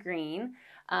all of the green.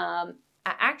 I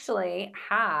actually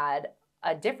had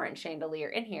a different chandelier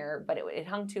in here, but it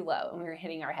hung too low and we were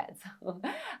hitting our heads.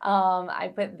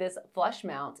 I put this flush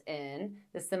mount in,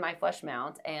 this semi-flush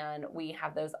mount, and we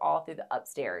have those all through the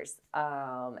upstairs.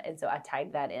 And so I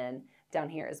tied that in down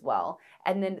here as well.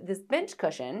 And then this bench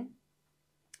cushion,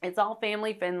 it's all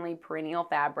family-friendly perennial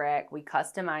fabric. We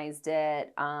customized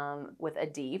it with a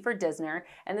D for Disner.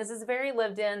 And this is very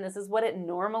lived in. This is what it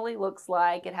normally looks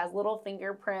like. It has little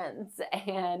fingerprints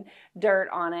and dirt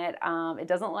on it. It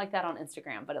doesn't look like that on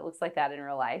Instagram, but it looks like that in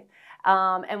real life.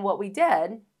 And what we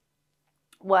did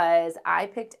was I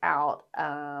picked out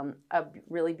a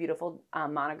really beautiful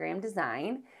monogram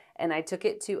design, and I took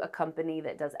it to a company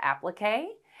that does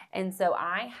applique. And so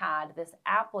I had this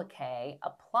applique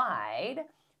applied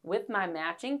with my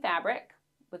matching fabric,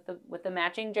 with the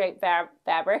matching drape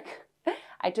fabric.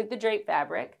 I took the drape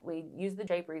fabric. We used the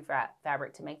drapery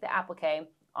fabric to make the applique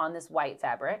on this white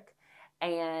fabric.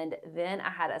 And then I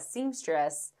had a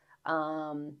seamstress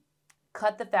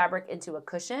cut the fabric into a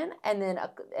cushion, and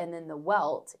then the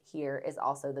welt here is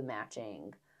also the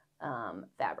matching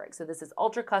fabric. So this is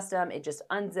ultra custom. It just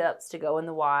unzips to go in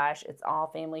the wash. It's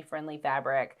all family friendly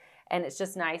fabric, and it's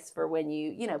just nice for when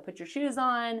you put your shoes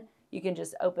on. You can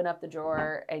just open up the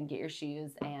drawer and get your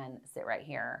shoes and sit right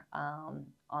here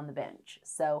on the bench.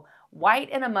 So white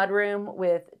in a mudroom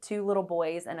with 2 little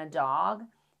boys and a dog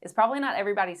is probably not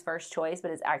everybody's first choice, but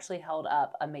it's actually held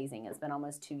up amazing. It's been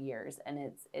almost 2 years,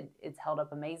 and it's held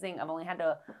up amazing. I've only had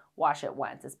to wash it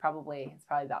once. It's probably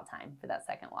about time for that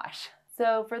second wash.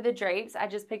 So for the drapes, I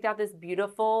just picked out this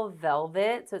beautiful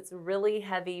velvet. So it's really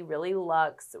heavy, really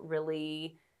luxe,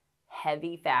 really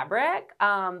heavy fabric,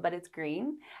 but it's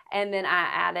green. And then I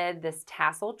added this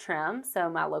tassel trim. So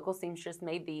my local seamstress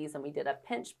made these, and we did a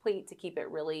pinch pleat to keep it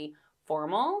really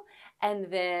formal.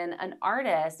 And then an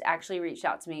artist actually reached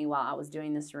out to me while I was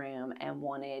doing this room and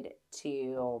wanted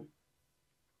to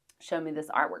show me this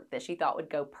artwork that she thought would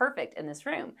go perfect in this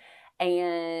room.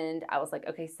 And I was like,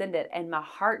 okay, send it. And my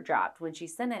heart dropped when she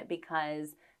sent it because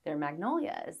they're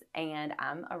magnolias. And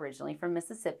I'm originally from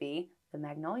Mississippi, the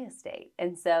Magnolia State.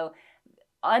 And so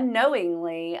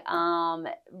unknowingly,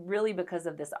 really because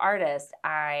of this artist,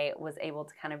 I was able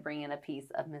to kind of bring in a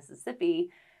piece of Mississippi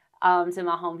to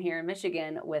my home here in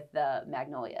Michigan with the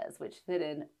magnolias, which fit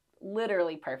in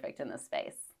literally perfect in this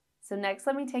space. So next,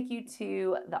 let me take you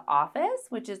to the office,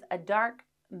 which is a dark,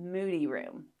 moody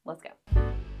room. Let's go.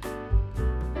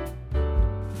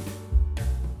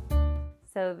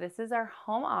 So this is our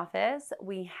home office.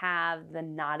 We have the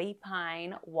knotty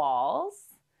pine walls,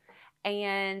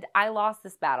 and I lost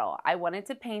this battle. I wanted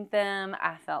to paint them.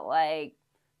 I felt like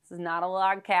this is not a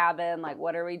log cabin. Like,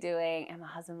 what are we doing? And my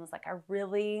husband was like, I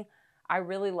really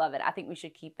love it. I think we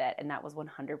should keep it. And that was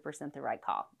 100% the right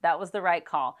call. That was the right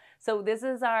call. So this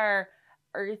is our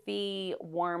earthy,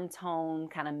 warm tone,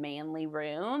 kind of manly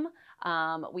room.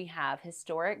 We have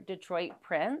historic Detroit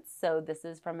prints. So this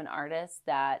is from an artist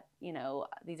that,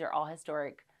 these are all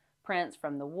historic prints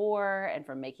from the war and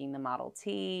from making the Model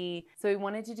T. So we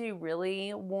wanted to do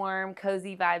really warm,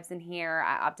 cozy vibes in here.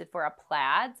 I opted for a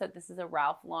plaid. So this is a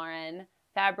Ralph Lauren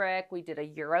fabric. We did a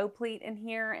Euro pleat in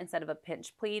here instead of a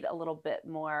pinch pleat, a little bit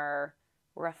more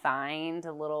refined,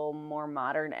 a little more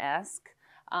modern-esque.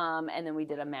 And then we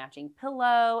did a matching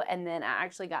pillow. And then I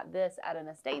actually got this at an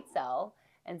estate sale.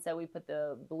 And so we put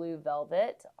the blue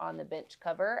velvet on the bench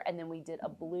cover. And then we did a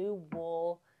blue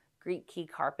wool Greek key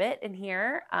carpet in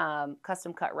here,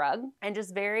 custom cut rug. And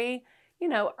just very,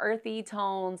 earthy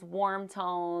tones, warm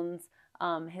tones,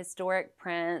 historic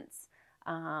prints.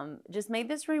 Just made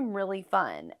this room really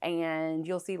fun. And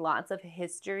you'll see lots of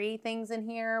history things in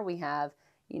here. We have,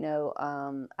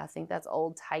 I think that's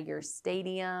old Tiger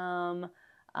Stadium.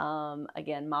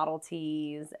 Again, Model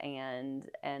Ts and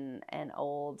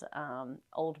old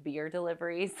beer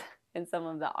deliveries in some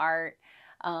of the art.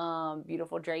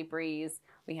 Beautiful draperies.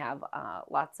 We have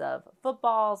lots of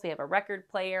footballs. We have a record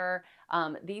player.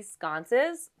 These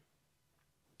sconces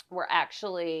were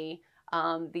actually,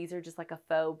 these are just like a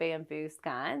faux bamboo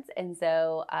sconce. And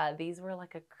so these were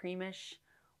like a creamish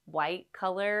white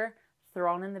color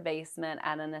thrown in the basement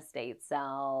at an estate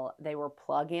sale. They were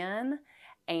plug-in,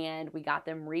 and we got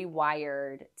them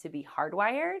rewired to be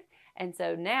hardwired. And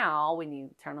so now when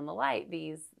you turn on the light,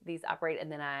 these operate.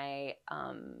 And then I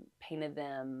painted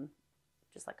them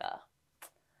just like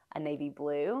a navy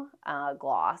blue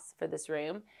gloss for this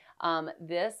room.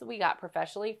 This we got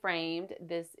professionally framed.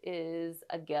 This is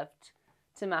a gift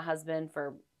to my husband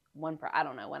for I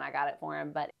don't know when I got it for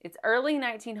him, but it's early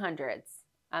 1900s.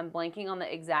 I'm blanking on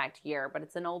the exact year, but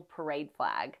it's an old parade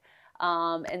flag.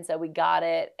 And so we got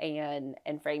it and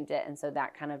framed it. And so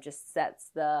that kind of just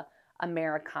sets the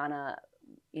Americana,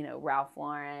 Ralph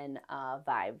Lauren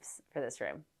vibes for this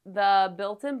room. The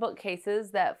built-in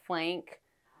bookcases that flank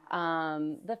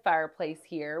the fireplace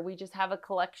here, we just have a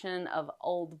collection of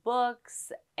old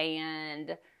books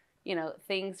and you know,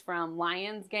 things from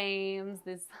Lions games,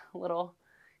 this little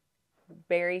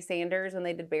Barry Sanders, when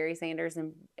they did Barry Sanders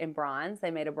in bronze,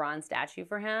 they made a bronze statue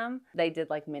for him. They did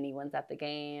like mini ones at the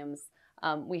games.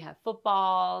 We have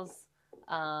footballs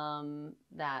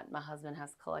that my husband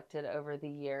has collected over the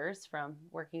years from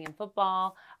working in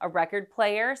football, a record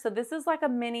player. So this is like a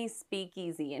mini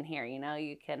speakeasy in here. You know,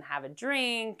 you can have a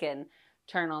drink and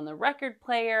turn on the record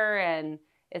player, and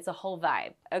it's a whole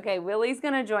vibe. Okay, Willie's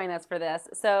gonna join us for this.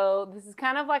 So this is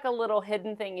kind of like a little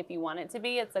hidden thing if you want it to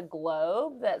be. It's a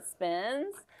globe that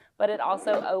spins, but it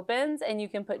also opens and you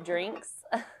can put drinks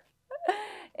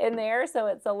in there. So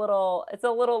it's a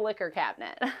little liquor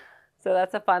cabinet. So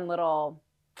that's a fun little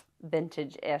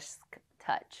vintage-esque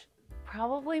touch.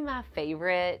 Probably my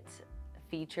favorite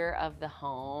feature of the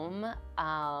home,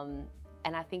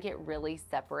 and I think it really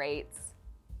separates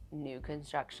new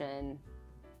construction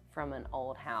from an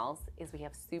old house, is we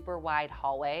have super wide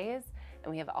hallways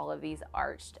and we have all of these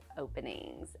arched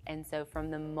openings. And so from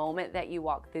the moment that you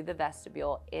walk through the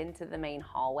vestibule into the main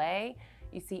hallway,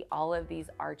 you see all of these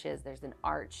arches. There's an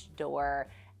arched door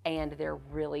and they're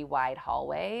really wide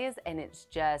hallways, and it's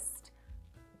just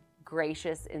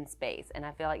gracious in space. And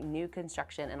I feel like new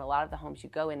construction and a lot of the homes you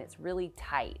go in, it's really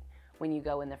tight when you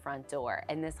go in the front door,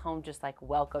 and this home just like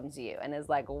welcomes you and is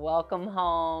like, welcome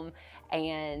home.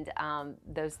 And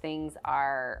those things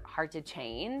are hard to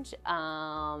change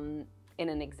in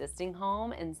an existing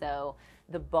home. And so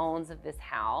the bones of this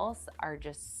house are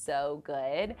just so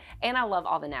good. And I love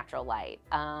all the natural light.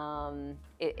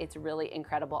 It's really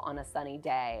incredible on a sunny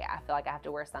day. I feel like I have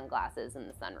to wear sunglasses in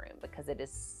the sunroom because it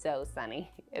is so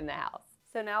sunny in the house.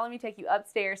 So now let me take you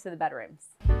upstairs to the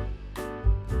bedrooms.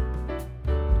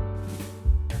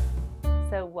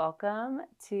 So welcome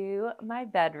to my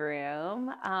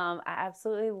bedroom. I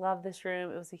absolutely love this room.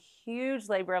 It was a huge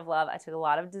labor of love. I took a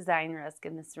lot of design risk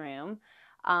in this room.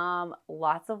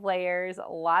 Lots of layers,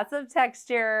 lots of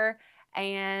texture,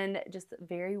 and just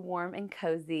very warm and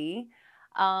cozy.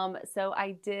 So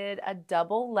I did a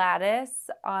double lattice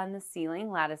on the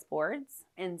ceiling, lattice boards.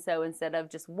 And so instead of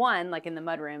just one, like in the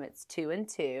mudroom, it's 2 and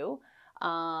 2.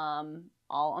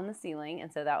 All on the ceiling, and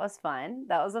so that was fun.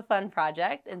 That was a fun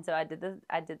project, and so I did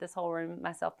this whole room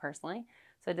myself personally.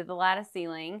 So I did the lattice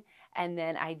ceiling, and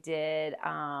then I did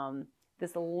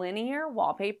this linear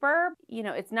wallpaper. You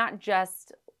know, it's not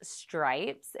just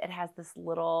stripes. It has this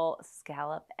little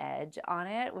scallop edge on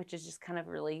it, which is just kind of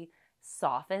really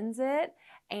softens it.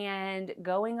 And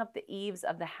going up the eaves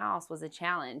of the house was a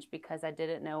challenge because I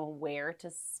didn't know where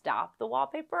to stop the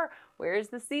wallpaper. Where's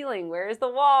the ceiling? Where's the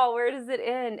wall? Where does it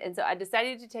end? And so I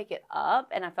decided to take it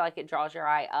up, and I feel like it draws your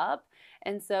eye up.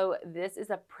 And so this is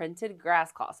a printed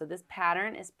grass cloth. So this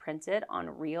pattern is printed on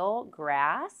real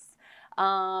grass.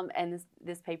 And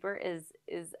this paper is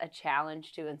a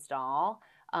challenge to install,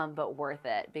 but worth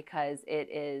it because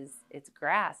it's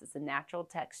grass. It's a natural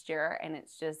texture, and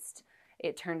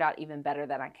it turned out even better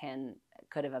than I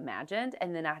could have imagined.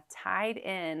 And then I tied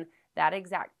in that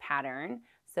exact pattern.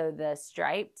 So the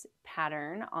striped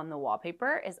pattern on the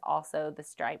wallpaper is also the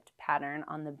striped pattern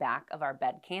on the back of our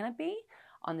bed canopy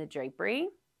on the drapery.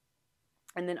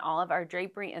 And then all of our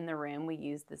drapery in the room, we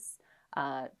use this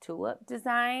tulip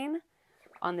design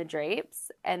on the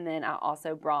drapes. And then I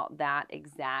also brought that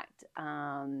exact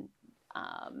pattern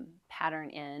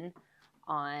in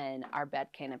on our bed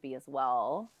canopy as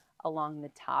well, along the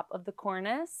top of the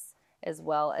cornice as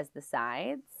well as the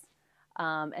sides.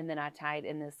 And then I tied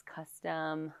in this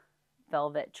custom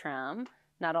velvet trim,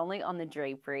 not only on the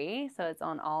drapery, so it's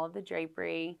on all of the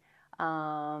drapery,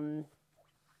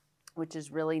 which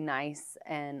is really nice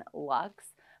and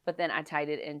luxe, but then I tied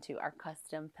it into our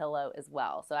custom pillow as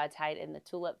well. So I tied in the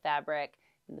tulip fabric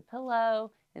in the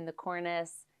pillow, in the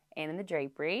cornice, and in the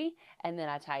drapery, and then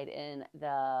I tied in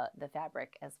the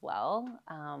fabric as well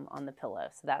on the pillow.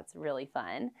 So that's really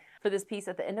fun. For this piece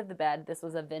at the end of the bed, this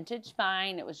was a vintage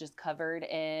find. It was just covered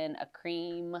in a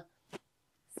cream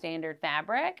standard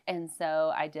fabric, and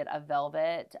so I did a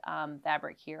velvet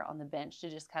fabric here on the bench to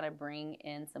just kind of bring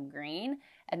in some green,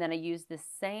 and then I used the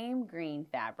same green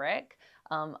fabric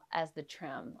as the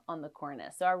trim on the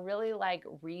cornice. So I really like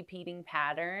repeating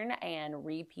pattern and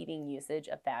repeating usage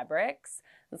of fabrics.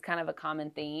 It's kind of a common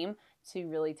theme to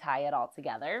really tie it all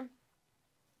together.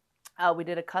 We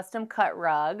did a custom cut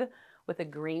rug with a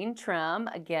green trim.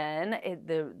 Again,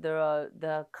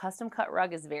 the custom cut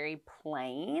rug is very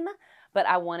plain, but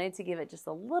I wanted to give it just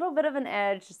a little bit of an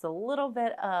edge, just a little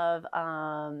bit of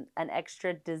an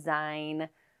extra design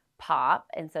pop,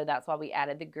 and so that's why we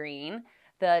added the green.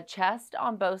 The chest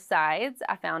on both sides,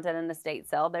 I found at an estate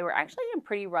sale. They were actually in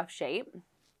pretty rough shape,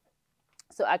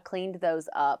 so I cleaned those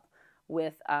up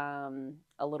with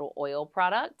a a little oil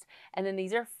product. And then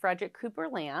these are Frederick Cooper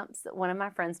lamps. One of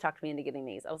my friends talked me into getting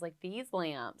these. I was like, these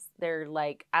lamps, they're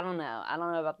like, I don't know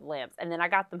about the lamps. And then I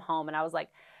got them home and I was like,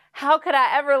 how could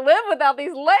I ever live without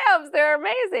these lamps? They're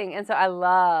amazing. And so I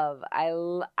love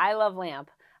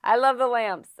lamp. I love the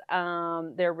lamps.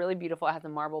 They're really beautiful. It has a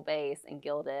marble base and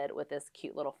gilded with this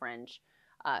cute little fringe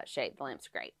shape. The lamp's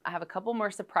great. I have a couple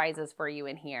more surprises for you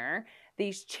in here.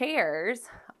 These chairs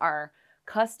are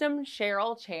custom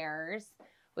Cheryl chairs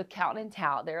with Count and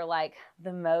Tout. They're like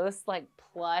the most like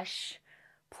plush,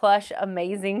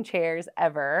 amazing chairs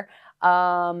ever.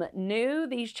 New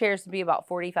these chairs to be about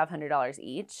 $4,500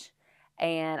 each.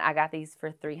 And I got these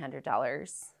for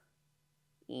 $300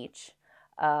 each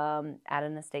at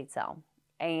an estate sale.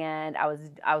 And I was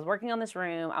working on this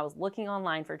room. I was looking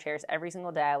online for chairs every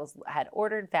single day. I had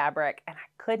ordered fabric and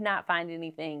I could not find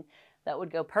anything that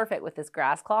would go perfect with this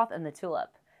grass cloth and the tulip.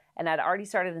 And I'd already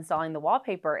started installing the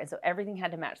wallpaper, and so everything had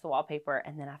to match the wallpaper.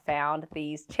 And then I found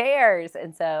these chairs,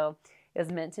 and so it was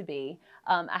meant to be.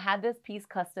 I had this piece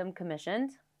custom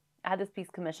commissioned. I had this piece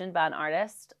commissioned by an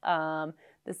artist,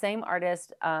 the same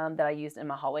artist that I used in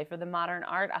my hallway for the modern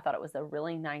art. I thought it was a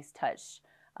really nice touch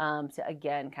to,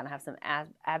 again, kind of have some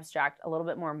abstract, a little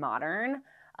bit more modern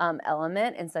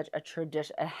element in such a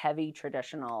heavy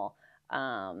traditional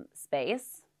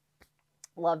space.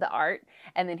 Love the art.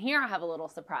 And then here I have a little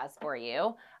surprise for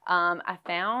you. I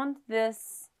found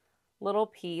this little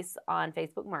piece on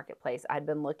Facebook Marketplace. I'd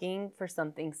been looking for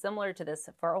something similar to this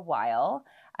for a while.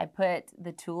 I put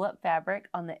the tulip fabric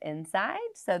on the inside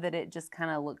so that it just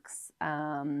kind of looks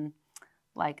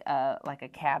like a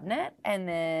cabinet. And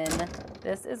then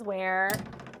this is where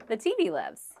the TV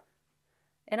lives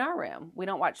in our room. We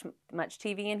don't watch much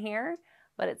TV in here,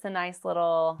 but it's a nice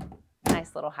little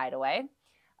hideaway.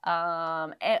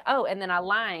 And then I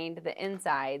lined the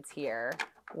insides here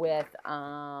with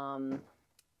little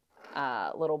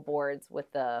boards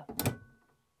with the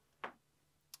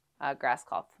grass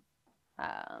cloth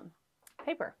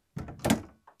paper.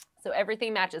 So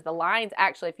everything matches. The lines,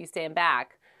 actually, if you stand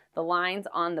back, the lines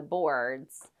on the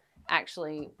boards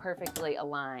actually perfectly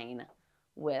align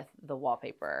with the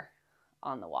wallpaper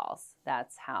on the walls.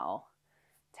 That's how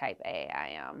type A I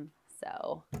am.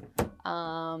 So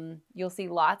you'll see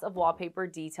lots of wallpaper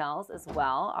details as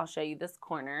well. I'll show you this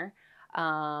corner.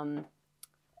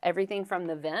 Everything from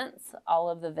the vents, all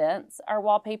of the vents are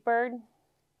wallpapered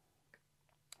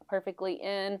perfectly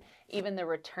in. Even the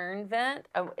return vent.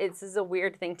 This is a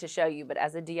weird thing to show you, but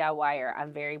as a DIYer,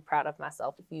 I'm very proud of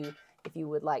myself if you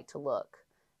would like to look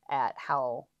at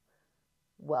how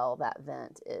well that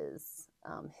vent is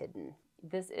hidden.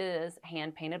 This is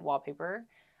hand-painted wallpaper.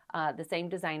 The same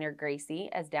designer, Gracie,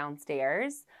 as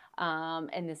downstairs.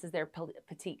 And this is their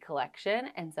petite collection.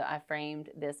 And so I framed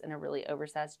this in a really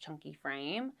oversized, chunky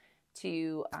frame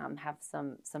to have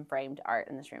some framed art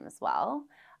in this room as well.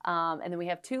 And then we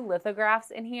have two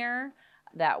lithographs in here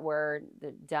that were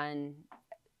done,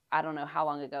 I don't know how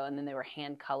long ago, and then they were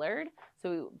hand colored.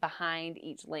 So behind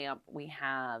each lamp, we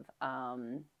have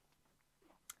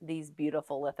these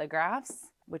beautiful lithographs,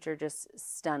 which are just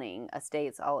stunning,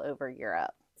 estates all over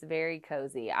Europe. It's very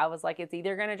cozy. I was like, it's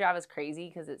either going to drive us crazy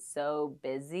because it's so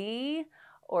busy,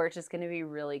 or it's just going to be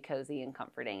really cozy and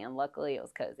comforting. And luckily it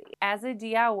was cozy. As a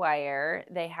DIYer,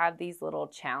 they have these little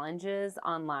challenges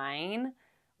online.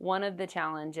 One of the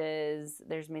challenges,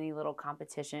 there's many little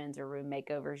competitions or room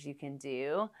makeovers you can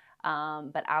do.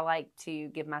 But I like to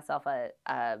give myself a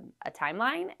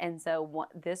timeline. And so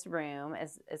this room,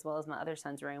 as well as my other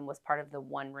son's room, was part of the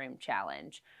 1 room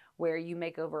challenge, where you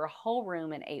make over a whole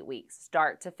room in 8 weeks,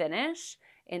 start to finish.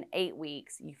 In 8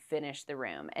 weeks, you finish the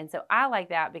room. And so I like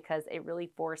that because it really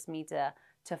forced me to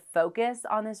focus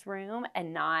on this room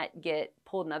and not get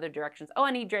pulled in other directions. Oh,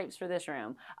 I need drapes for this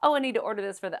room. Oh, I need to order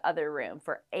this for the other room.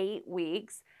 For 8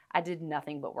 weeks, I did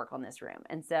nothing but work on this room.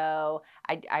 And so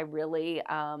I really,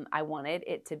 I wanted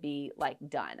it to be like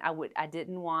done. I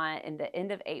didn't want, in the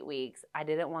end of 8 weeks, I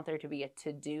didn't want there to be a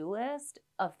to-do list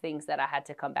of things that I had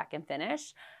to come back and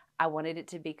finish. I wanted it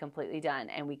to be completely done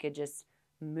and we could just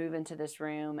move into this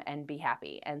room and be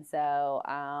happy. And so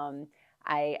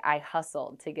I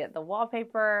hustled to get the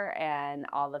wallpaper and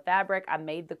all the fabric. I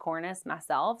made the cornice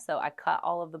myself. So I cut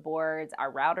all of the boards. I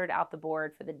routed out the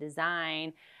board for the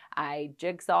design. I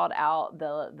jigsawed out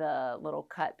the little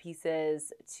cut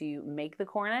pieces to make the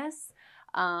cornice.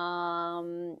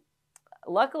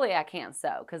 Luckily, I can't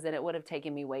sew because then it would have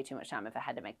taken me way too much time if I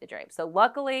had to make the drape. So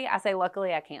luckily, I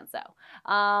can't sew.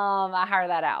 I hire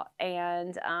that out.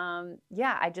 And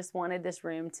yeah, I just wanted this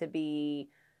room to be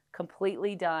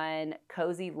completely done,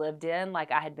 cozy, lived in, like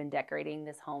I had been decorating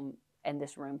this home and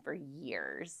this room for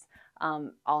years.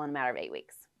 all in a matter of 8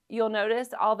 weeks. You'll notice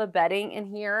all the bedding in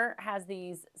here has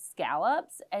these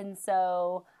scallops, and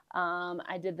so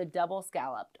I did the double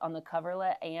scalloped on the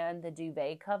coverlet and the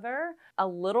duvet cover. A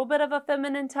little bit of a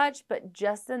feminine touch, but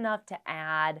just enough to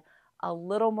add a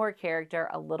little more character,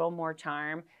 a little more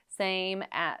charm. Same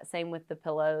with the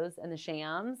pillows and the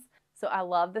shams. So I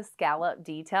love the scallop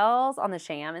details on the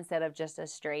sham instead of just a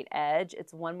straight edge.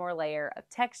 It's one more layer of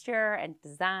texture and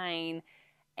design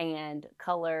and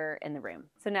color in the room.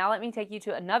 So now let me take you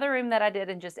to another room that I did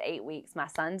in just 8 weeks, my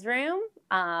son's room.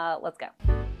 Let's go.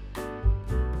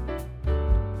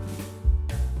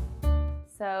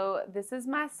 So this is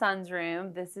my son's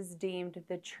room. This is deemed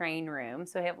the train room.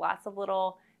 So we have lots of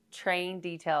little train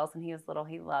details. When he was little,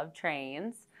 he loved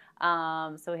trains.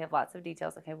 So we have lots of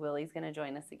details. Okay, Willie's gonna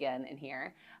join us again in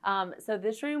here. So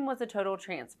this room was a total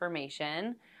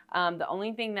transformation. The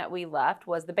only thing that we left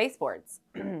was the baseboards.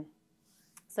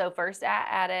 So first I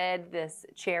added this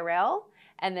chair rail,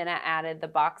 and then I added the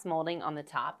box molding on the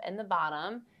top and the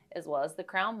bottom, as well as the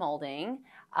crown molding.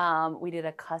 We did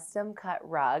a custom cut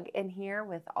rug in here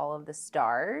with all of the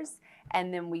stars,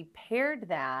 and then we paired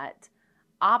that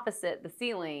opposite the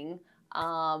ceiling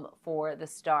for the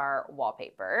star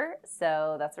wallpaper.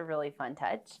 So that's a really fun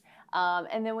touch.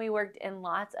 And then we worked in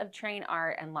lots of train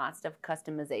art and lots of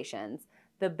customizations.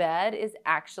 The bed is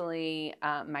actually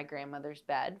my grandmother's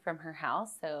bed from her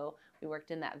house. So we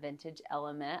worked in that vintage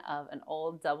element of an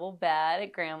old double bed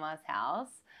at grandma's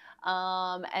house.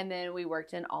 And then we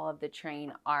worked in all of the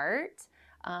train art.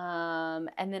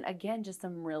 And then again, just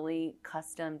some really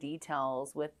custom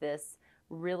details with this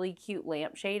really cute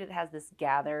lampshade. It has this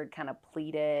gathered kind of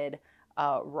pleated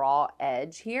raw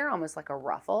edge here, almost like a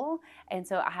ruffle. And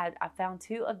so I found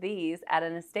 2 of these at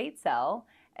an estate sale.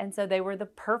 And so they were the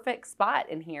perfect spot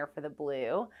in here for the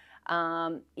blue.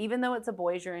 Even though it's a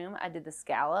boy's room, I did the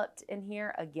scalloped in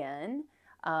here again.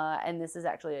 And this is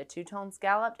actually a 2-tone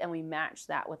scalloped, and we matched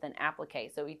that with an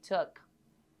applique. So we took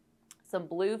some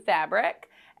blue fabric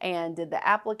and did the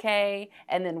applique,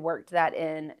 and then worked that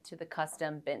in to the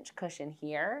custom bench cushion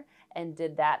here and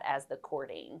did that as the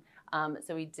cording.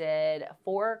 So we did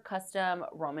 4 custom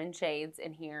Roman shades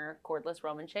in here, cordless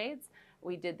Roman shades.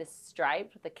 We did the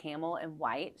striped with the camel and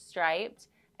white striped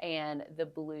and the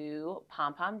blue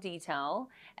pom-pom detail,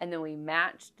 and then we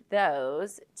matched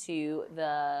those to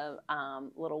the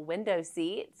little window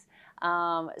seats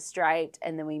striped,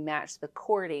 and then we matched the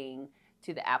cording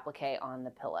to the applique on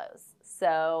the pillows.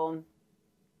 So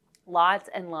lots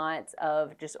and lots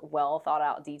of just well thought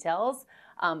out details.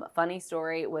 Funny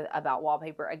story about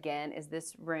wallpaper again is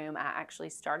this room, I actually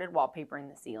started wallpapering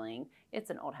the ceiling.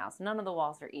 It's an old house. None of the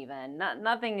walls are even.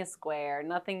 Nothing is square.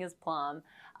 Nothing is plumb.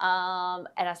 And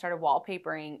I started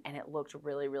wallpapering, and it looked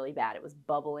really, really bad. It was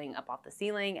bubbling up off the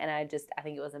ceiling, and I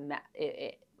think it was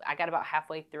I got about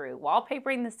halfway through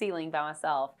wallpapering the ceiling by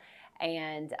myself,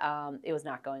 and it was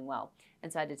not going well.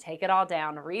 And so I had to take it all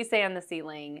down, resand the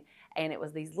ceiling, and it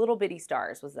was these little bitty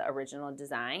stars was the original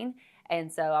design.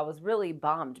 And so I was really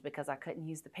bummed because I couldn't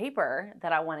use the paper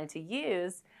that I wanted to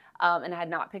use, and I had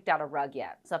not picked out a rug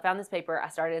yet. So I found this paper, I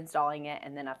started installing it,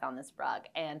 and then I found this rug.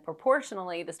 And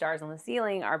proportionally, the stars on the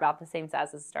ceiling are about the same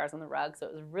size as the stars on the rug, so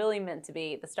it was really meant to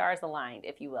be, the stars aligned,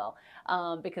 if you will,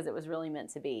 because it was really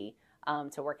meant to be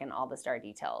to work in all the star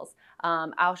details.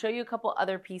 I'll show you a couple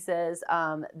other pieces.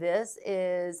 This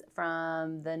is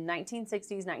from the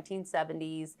 1960s,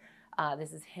 1970s.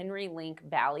 This is Henry Link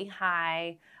Valley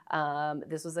High.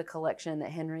 This was a collection that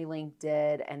Henry Link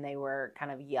did, and they were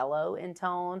kind of yellow in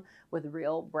tone with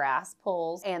real brass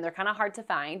pulls. And they're kind of hard to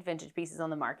find, vintage pieces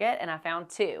on the market, and I found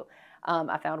 2.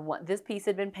 I found one, this piece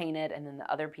had been painted, and then the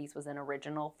other piece was in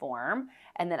original form.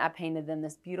 And then I painted them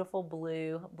this beautiful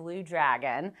blue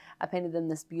dragon. I painted them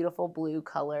this beautiful blue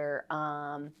color,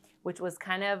 which was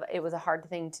it was a hard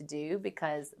thing to do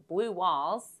because blue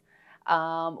walls,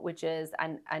 which is,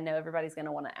 I know everybody's going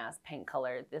to want to ask paint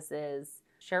color. This is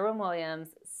Sherwin-Williams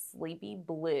Sleepy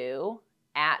Blue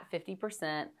at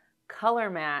 50%, color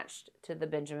matched to the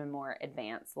Benjamin Moore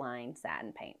Advanced Line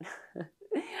satin paint.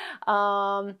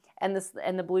 And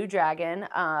the blue dragon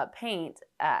paint,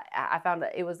 I found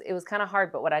that it was kind of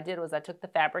hard, but what I did was I took the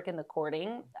fabric and the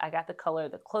cording. I got the color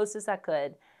the closest I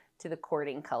could to the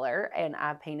cording color, and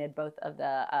I painted both of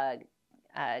the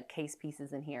case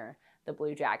pieces in here the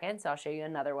blue dragon. So I'll show you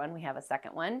another one. We have a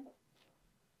second one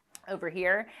over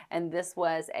here, and this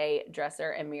was a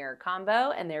dresser and mirror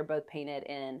combo, and they're both painted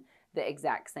in the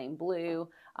exact same blue.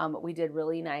 We did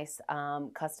really nice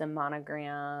custom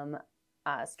monogram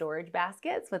storage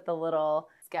baskets with the little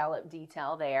scallop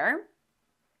detail there,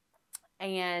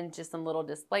 and just some little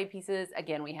display pieces.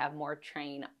 Again, we have more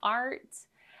train art.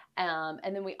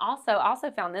 And then we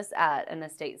also found this at an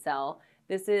estate sale.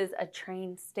 This is a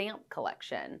train stamp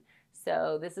collection.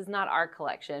 So this is not our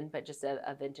collection, but just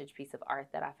a vintage piece of art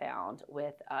that I found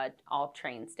with all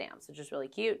train stamps, which is really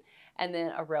cute. And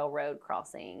then a railroad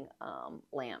crossing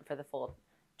lamp for the full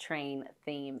train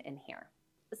theme in here.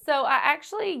 So I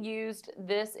actually used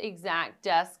this exact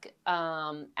desk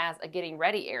as a getting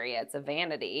ready area. It's a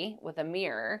vanity with a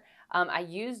mirror. I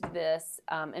used this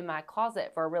in my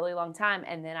closet for a really long time,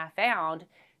 and then I found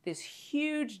this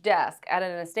huge desk at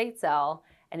an estate sale,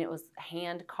 and it was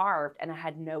hand carved, and I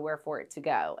had nowhere for it to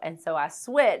go. And so I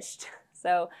switched.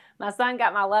 So my son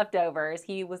got my leftovers.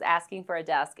 He was asking for a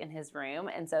desk in his room,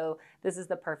 and so this is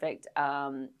the perfect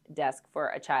desk for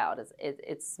a child.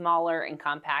 It's smaller and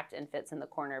compact and fits in the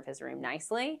corner of his room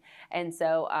nicely. And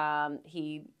so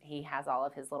he has all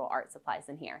of his little art supplies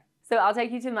in here. So I'll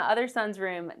take you to my other son's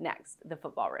room next, the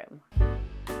football room.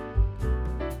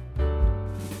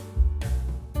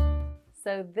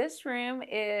 So this room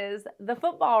is the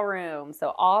football room.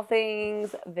 So all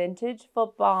things vintage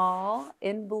football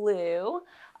in blue.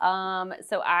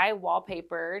 So I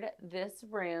wallpapered this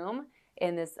room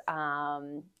in this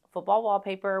football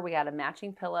wallpaper. We got a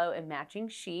matching pillow and matching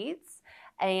sheets.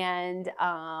 And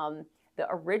the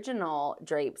original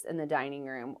drapes in the dining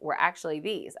room were actually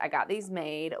these. I got these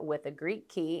made with a Greek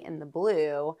key in the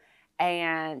blue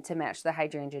and to match the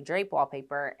hydrangea drape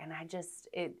wallpaper, and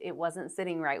it wasn't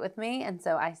sitting right with me, and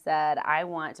so I said I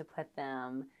want to put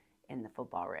them in the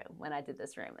football room when I did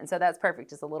this room. And so that's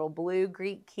perfect, just a little blue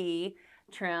Greek key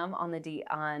trim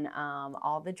on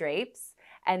all the drapes.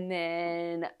 And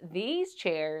then these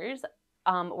chairs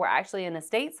were actually an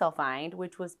estate sale find,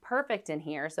 which was perfect in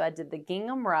here. So I did the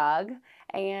gingham rug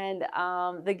and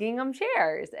the gingham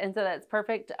chairs, and so that's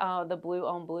perfect, the blue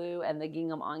on blue and the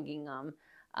gingham on gingham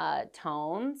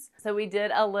tones. So we did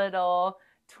a little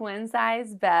twin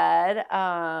size bed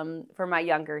for my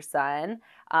younger son,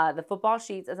 the football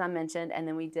sheets as I mentioned, and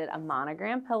then we did a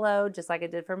monogram pillow just like I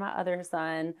did for my other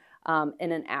son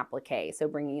in an applique. So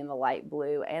bringing in the light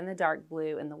blue and the dark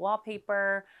blue in the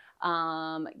wallpaper.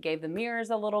 Gave the mirrors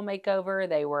a little makeover.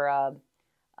 They were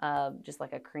just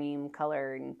like a cream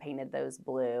color and painted those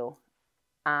blue.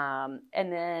 And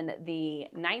then the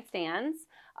nightstands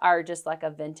are just like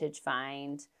a vintage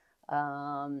find.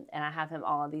 And I have him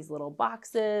all of these little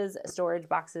boxes, storage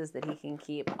boxes that he can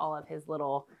keep all of his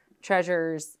little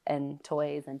treasures and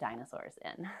toys and dinosaurs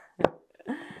in.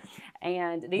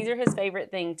 And these are his favorite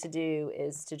thing to do,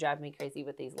 is to drive me crazy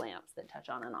with these lamps that touch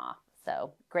on and off.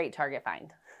 So great Target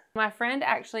find. My friend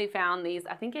actually found these,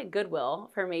 I think at Goodwill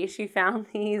for me. She found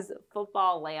these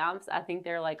football lamps. I think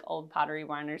they're like old Pottery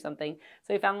Barn or something.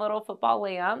 So we found little football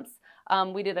lamps.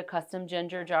 We did a custom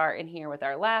ginger jar in here with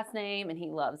our last name, and he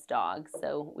loves dogs.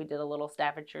 So we did a little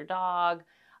Staffordshire dog,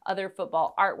 other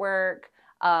football artwork.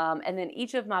 And then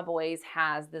each of my boys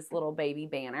has this little baby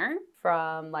banner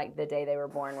from like the day they were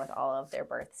born with all of their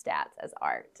birth stats as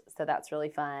art. So that's really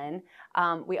fun.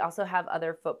 We also have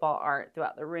other football art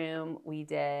throughout the room. We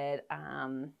did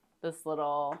this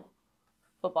little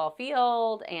football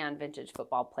field and vintage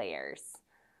football players.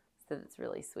 So that's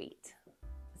really sweet.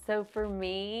 So for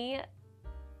me,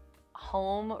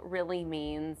 home really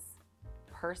means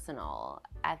personal.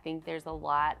 I think there's a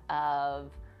lot of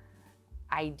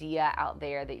idea out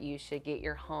there that you should get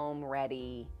your home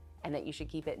ready and that you should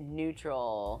keep it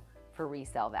neutral for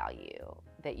resale value,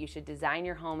 that you should design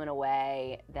your home in a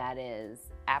way that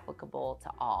is applicable to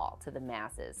all, to the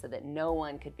masses, so that no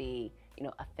one could be,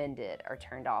 offended or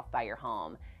turned off by your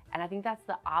home. And I think that's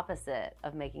the opposite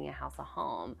of making a house a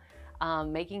home.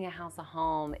 Making a house a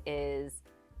home is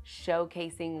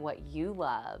showcasing what you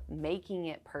love, making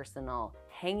it personal,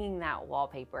 hanging that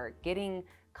wallpaper, getting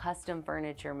custom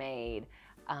furniture made,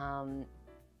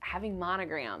 having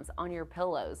monograms on your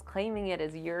pillows, claiming it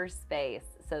as your space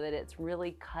so that it's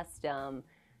really custom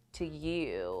to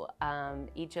you.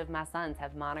 Each of my sons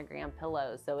have monogram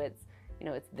pillows, so it's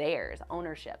theirs,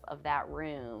 ownership of that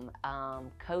room,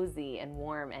 cozy and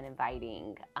warm and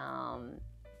inviting.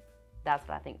 That's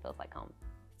what I think feels like home.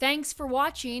 Thanks for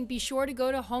watching. Be sure to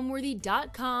go to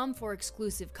homeworthy.com for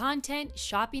exclusive content,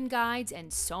 shopping guides,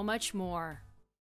 and so much more.